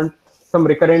if you want some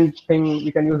recurrent thing,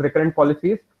 we can use recurrent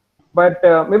policies. But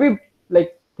maybe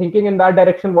like thinking in that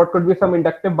direction, what could be some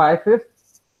inductive biases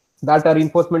that a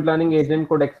reinforcement learning agent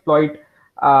could exploit?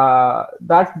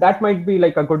 That might be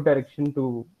like a good direction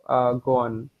to go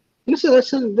on.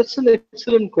 Listen, that's an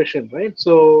excellent question, right?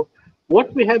 So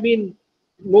what we have been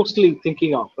mostly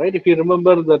thinking of, right? If you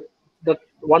remember that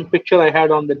one picture I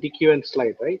had on the DQN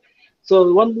slide, right?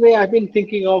 So one way I've been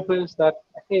thinking of is that,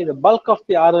 hey, the bulk of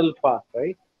the RL part,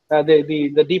 right?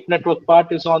 The deep network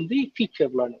part is on the feature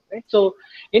learning, right? So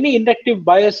any inductive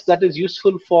bias that is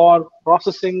useful for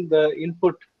processing the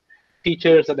input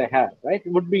features that I have, right,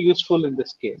 would be useful in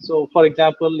this case. So, for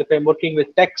example, if I'm working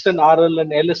with text and RL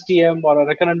and LSTM or a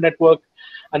recurrent network,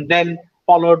 and then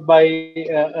followed by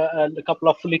a couple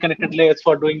of fully connected layers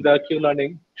for doing the Q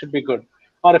learning, should be good.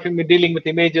 Or if you're dealing with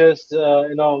images,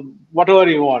 whatever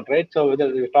you want, right? So whether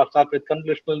you start with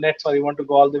convolutional nets or you want to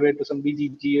go all the way to some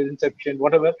BGG, inception,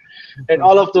 whatever, and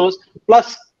all of those,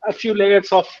 plus a few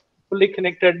layers of fully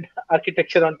connected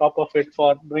architecture on top of it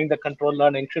for doing the control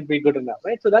learning should be good enough,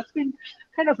 right? So that's been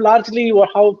kind of largely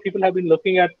how people have been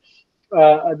looking at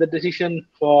the decision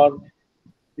for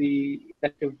the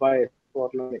inductive bias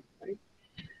for learning, right?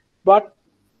 But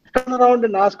turn around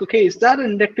and ask, okay, is that an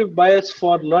inductive bias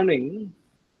for learning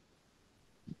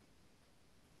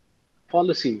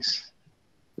policies?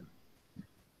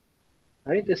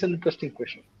 Right? It's an interesting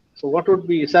question. So what would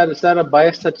be, is there a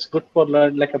bias that's good for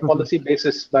learn, like a policy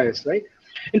basis bias, right?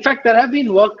 In fact, there have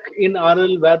been work in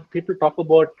RL where people talk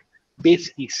about base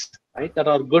keys, right, that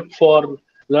are good for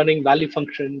learning value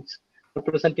functions,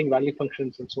 representing value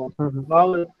functions, and so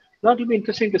on. Now it'll be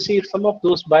interesting to see if some of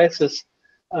those biases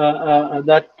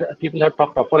that people have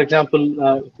talked about, for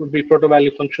example, could be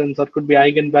proto-value functions, or could be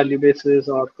eigenvalue basis,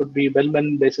 or could be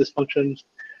Bellman basis functions.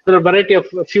 There are a variety of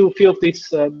a few of these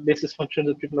basis functions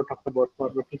that people have talked about for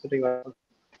representing.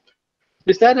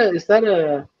 Is that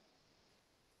a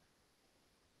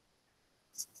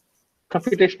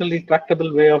computationally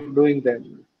tractable way of doing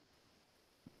them,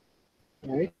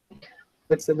 right?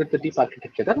 With the deep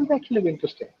architecture, that would actually be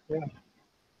interesting. Yeah.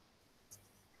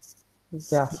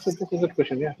 Yeah. That's a good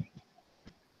question. Yeah.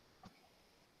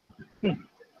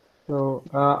 So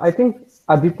I think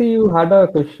Aditi, you had a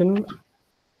question.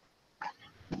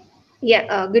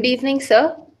 Yeah, good evening,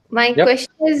 sir. My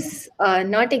question is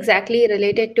not exactly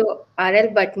related to RL,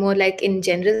 but more like in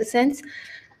general sense.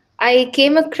 I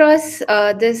came across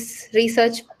this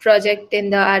research project in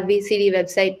the RBCD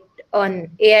website on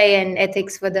AI and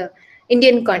ethics for the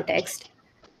Indian context.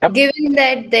 Given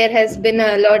that there has been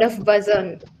a lot of buzz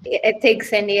on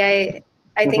ethics and AI,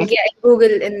 I think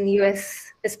Google in the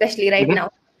US, especially right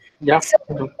now. Yeah. So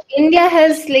India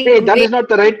has like. Hey, that is not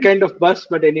the right kind of buzz,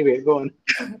 but anyway, go on.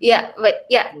 Yeah, but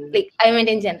yeah, like I meant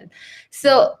in general.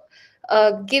 So,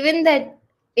 given that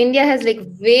India has like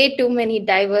way too many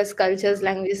diverse cultures,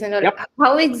 languages, and all,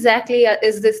 how exactly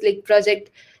is this like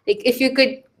project? Like, if you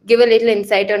could give a little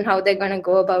insight on how they're gonna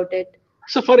go about it.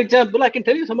 So, for example, I can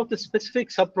tell you some of the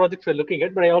specific sub-projects we're looking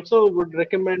at, but I also would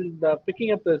recommend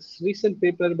picking up this recent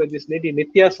paper by this lady,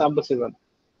 Nitya Sambasivan.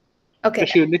 Okay.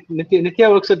 So Nitya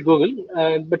works at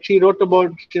Google, but she wrote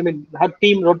about, her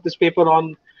team wrote this paper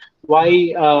on why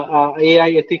AI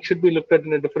ethics should be looked at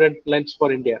in a different lens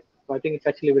for India. So I think it's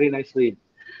actually a very nice read.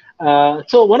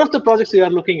 So one of the projects we are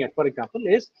looking at, for example,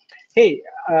 is, hey,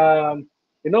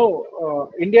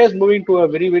 India is moving to a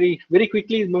very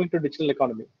quickly is moving to digital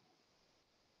economy,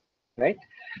 right?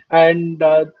 And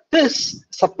this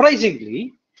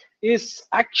surprisingly is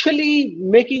actually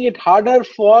making it harder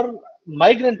for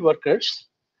migrant workers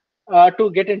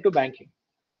to get into banking,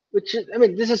 which is,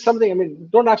 this is something,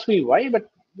 don't ask me why, but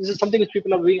this is something which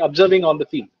people are being observing on the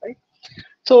field, right?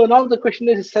 So now the question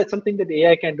is that something that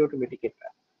AI can do to mitigate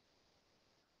that?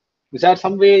 Is there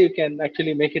some way you can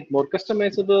actually make it more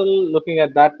customizable? Looking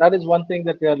at that, that is one thing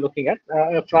that we are looking at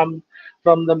from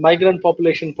the migrant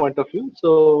population point of view.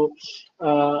 So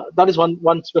that is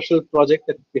one special project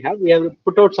that we have. We have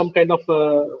put out some kind of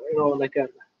like a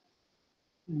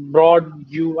broad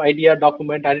view idea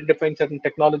document identifying certain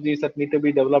technologies that need to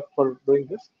be developed for doing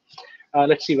this.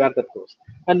 Let's see where that goes.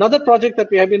 Another project that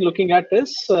we have been looking at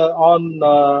is on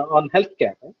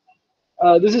healthcare.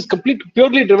 This is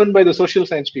purely driven by the social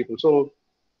science people. So,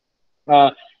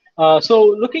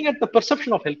 looking at the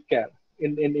perception of healthcare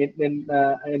in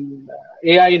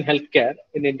AI in healthcare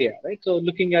in India, right? So,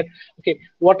 looking at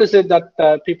what is it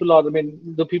that people are? I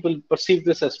mean, do people perceive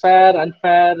this as fair,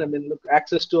 unfair? I mean, look,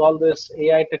 access to all this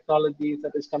AI technology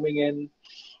that is coming in,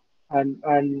 and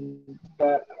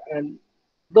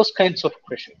those kinds of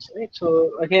questions, right?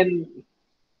 So again.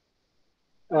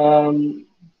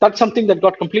 That's something that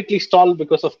got completely stalled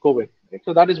because of COVID. Right?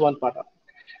 So that is one part of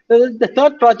it. The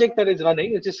third project that is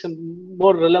running, which is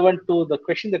more relevant to the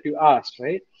question that you asked,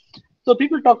 right? So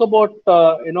people talk about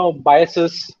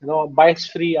biases,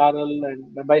 bias-free RL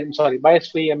and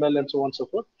bias-free ML and so on and so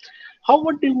forth.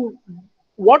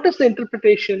 What is the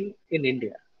interpretation in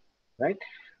India, right?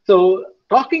 So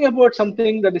talking about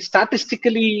something that is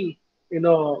statistically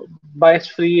bias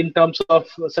free in terms of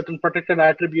certain protected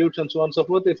attributes and so on and so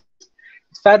forth, it's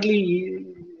fairly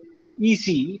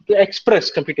easy to express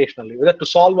computationally. Whether to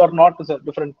solve or not is a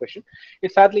different question.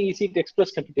 It's fairly easy to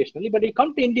express computationally, but you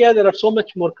come to India, there are so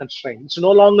much more constraints. It's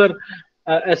no longer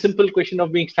a simple question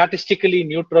of being statistically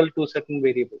neutral to certain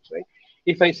variables, right?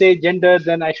 If I say gender,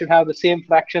 then I should have the same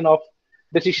fraction of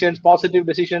decisions, positive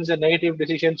decisions and negative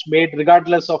decisions made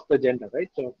regardless of the gender, right?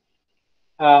 So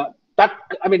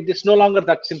it's no longer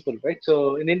that simple, right?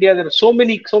 So in India, there are so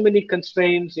many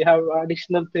constraints. You have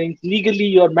additional things. Legally,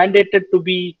 you're mandated to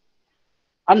be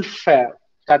unfair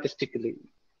statistically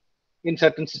in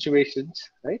certain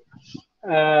situations, right?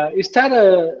 Is there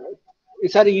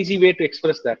an easy way to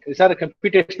express that? Is there a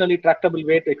computationally tractable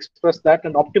way to express that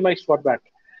and optimize for that,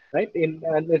 right? And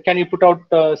can you put out,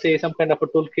 say, some kind of a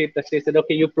toolkit that says that,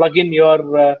 okay, you plug in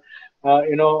your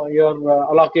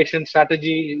allocation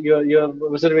strategy, your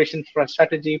reservation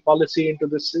strategy policy into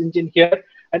this engine here,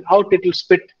 and out it will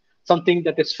spit something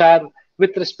that is fair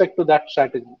with respect to that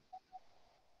strategy,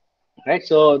 right?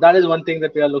 So that is one thing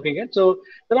that we are looking at. So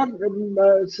there are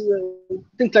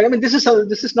things like, this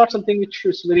is not something which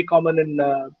is very common in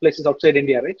places outside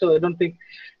India, right? So I don't think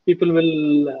people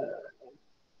will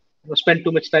spend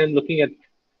too much time looking at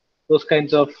those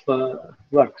kinds of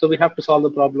work. So we have to solve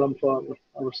the problem for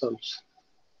ourselves,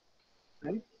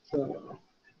 right? So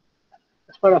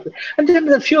that's part of it. And then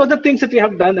a few other things that we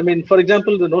have done. I mean, for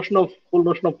example, the whole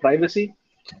notion of privacy.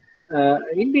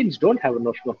 Indians don't have a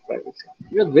notion of privacy.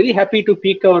 We are very happy to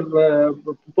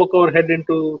poke our head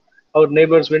into our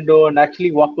neighbor's window and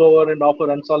actually walk over and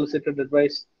offer unsolicited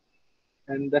advice,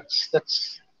 and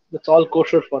that's all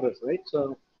kosher for us, right?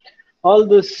 So all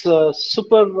this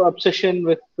super obsession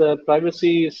with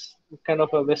privacy is kind of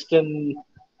a Western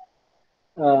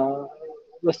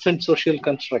social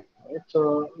construct, right?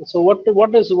 So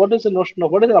what is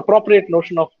an appropriate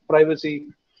notion of privacy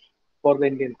for the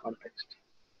Indian context?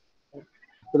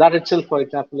 So that itself, for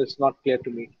example, is not clear to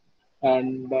me,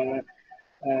 and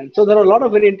so there are a lot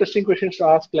of very interesting questions to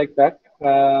ask like that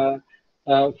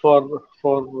for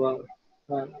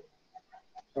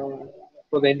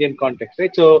the Indian context,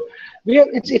 right? So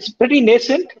it's pretty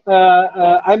nascent.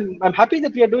 I'm happy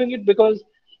that we are doing it because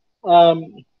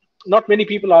not many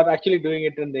people are actually doing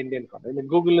it in the Indian context. I mean,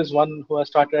 Google is one who has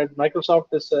started.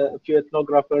 Microsoft is a few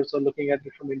ethnographers are looking at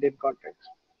it from Indian context,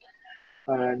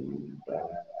 and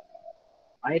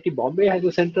IIT Bombay has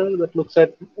a center that looks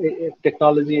at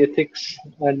technology ethics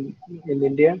and in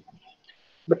India,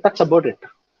 but that's about it,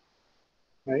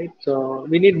 right? So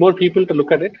we need more people to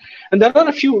look at it, and there are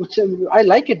a few. I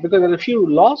like it because there are a few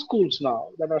law schools now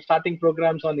that are starting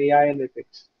programs on AI and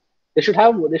ethics. They should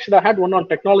have had one on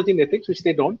technology and ethics, which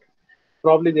they don't.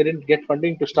 Probably they didn't get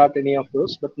funding to start any of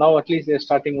those, but now at least they're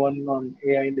starting one on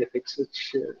AI and ethics,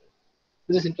 which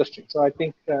this is interesting. So I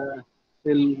think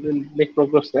we'll make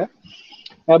progress there.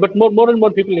 But more and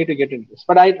more people need to get into this.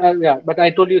 But I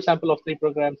told you a sample of 3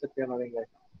 programs that we are running right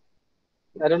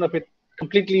now. I don't know if it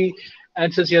completely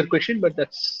answers your question, but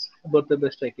that's about the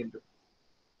best I can do.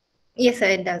 Yes, sir,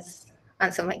 it does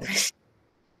answer my question.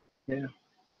 Yeah.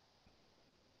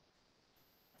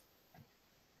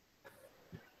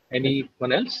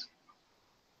 Anyone else?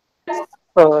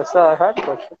 Sir, I had a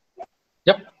question.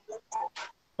 Yep.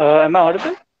 Am I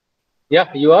audible?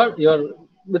 Yeah, you are. You're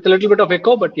with a little bit of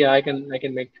echo, but yeah, I can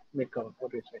make out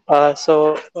what you're saying.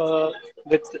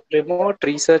 With remote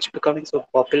research becoming so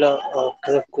popular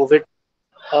because of COVID,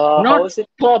 how Not is it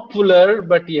popular,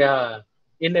 but yeah,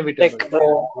 inevitable.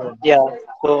 like? Yeah.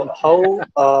 So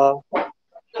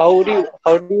how do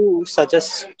you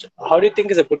suggest? How do you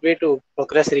think is a good way to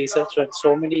progress research when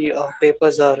so many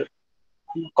papers are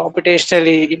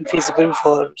computationally infeasible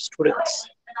for students?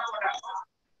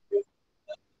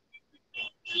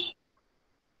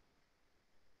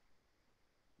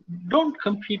 Don't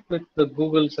compete with the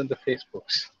Googles and the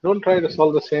Facebooks. Don't try to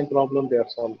solve the same problem they are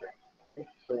solving.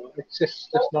 So it's just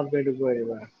not going to go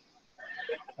anywhere.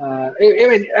 I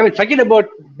mean, forget about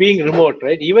being remote,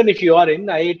 right? Even if you are in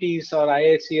IITs or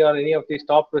IISc or any of these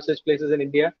top research places in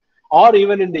India, or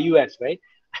even in the US, right?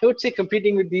 I would say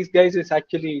competing with these guys is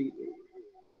actually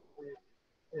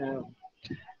uh,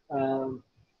 um,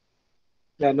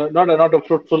 yeah, not a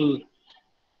fruitful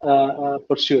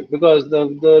pursuit, because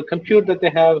the compute that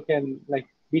they have can like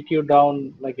beat you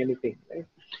down like anything, right?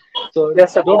 So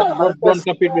Yes, sir. don't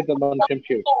compete with them on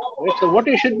compute, right? So what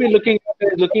you should be looking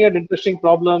at is looking at interesting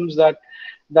problems that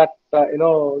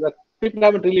people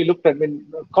haven't really looked at. I mean,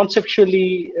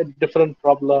 conceptually a different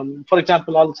problem. For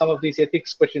example, all some of these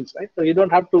ethics questions, right? So you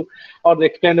don't have to, or the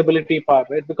explainability part,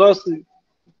 right? Because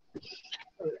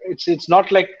it's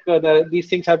not like these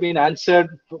things have been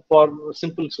answered for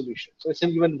simple solutions. So it's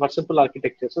even for simple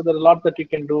architecture. So there are a lot that you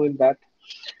can do in that,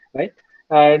 right?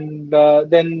 And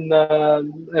then,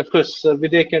 of course,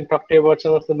 Vijay can talk to you about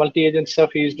some of the multi-agent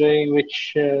stuff he's doing,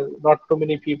 which not too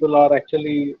many people are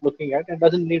actually looking at, and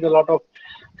doesn't need a lot of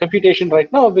computation right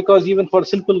now, because even for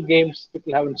simple games,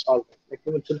 people haven't solved it. Like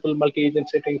even simple multi-agent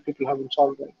settings, people haven't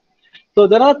solved it. So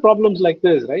there are problems like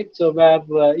this, right? So where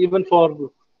even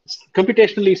for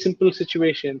computationally simple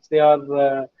situations, they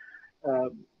are uh,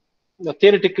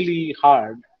 theoretically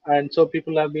hard, and so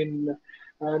people have been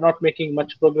not making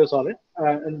much progress on it.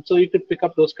 And so you could pick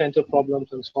up those kinds of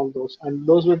problems and solve those, and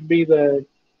those would be the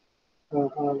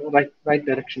right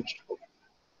directions to go.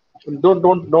 So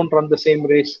don't run the same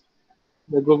race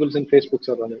the Googles and Facebooks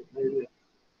are running.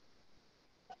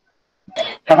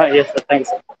 Yes, sir. Thanks,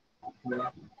 sir. Yeah.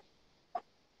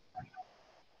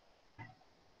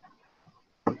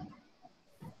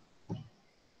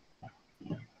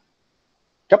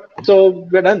 Yep. So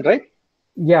we're done, right?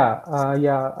 Yeah,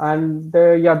 and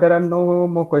yeah, there are no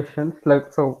more questions.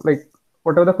 Like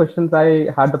whatever the questions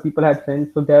I had, the people had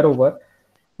sent, so they're over.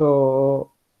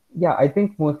 So yeah, I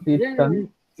think mostly it's Yeah, done.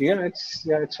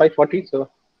 it's 5:40. So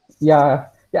Yeah,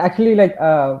 actually, like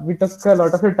we took a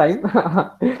lot of your time,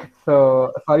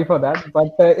 so sorry for that.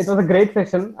 But it was a great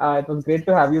session. It was great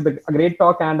to have you. A great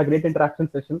talk and a great interaction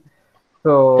session.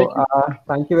 So thank you.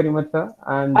 thank you very much, sir.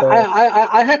 I, And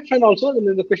I, I had fun also.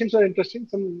 The questions were interesting.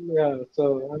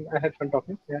 So I had fun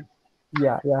talking.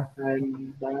 Yeah, yeah.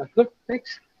 and good.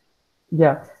 Thanks.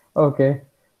 Yeah. Okay.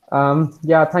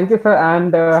 Yeah. Thank you, sir,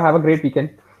 and have a great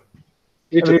weekend.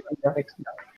 You too. Everyone, yeah. Thanks.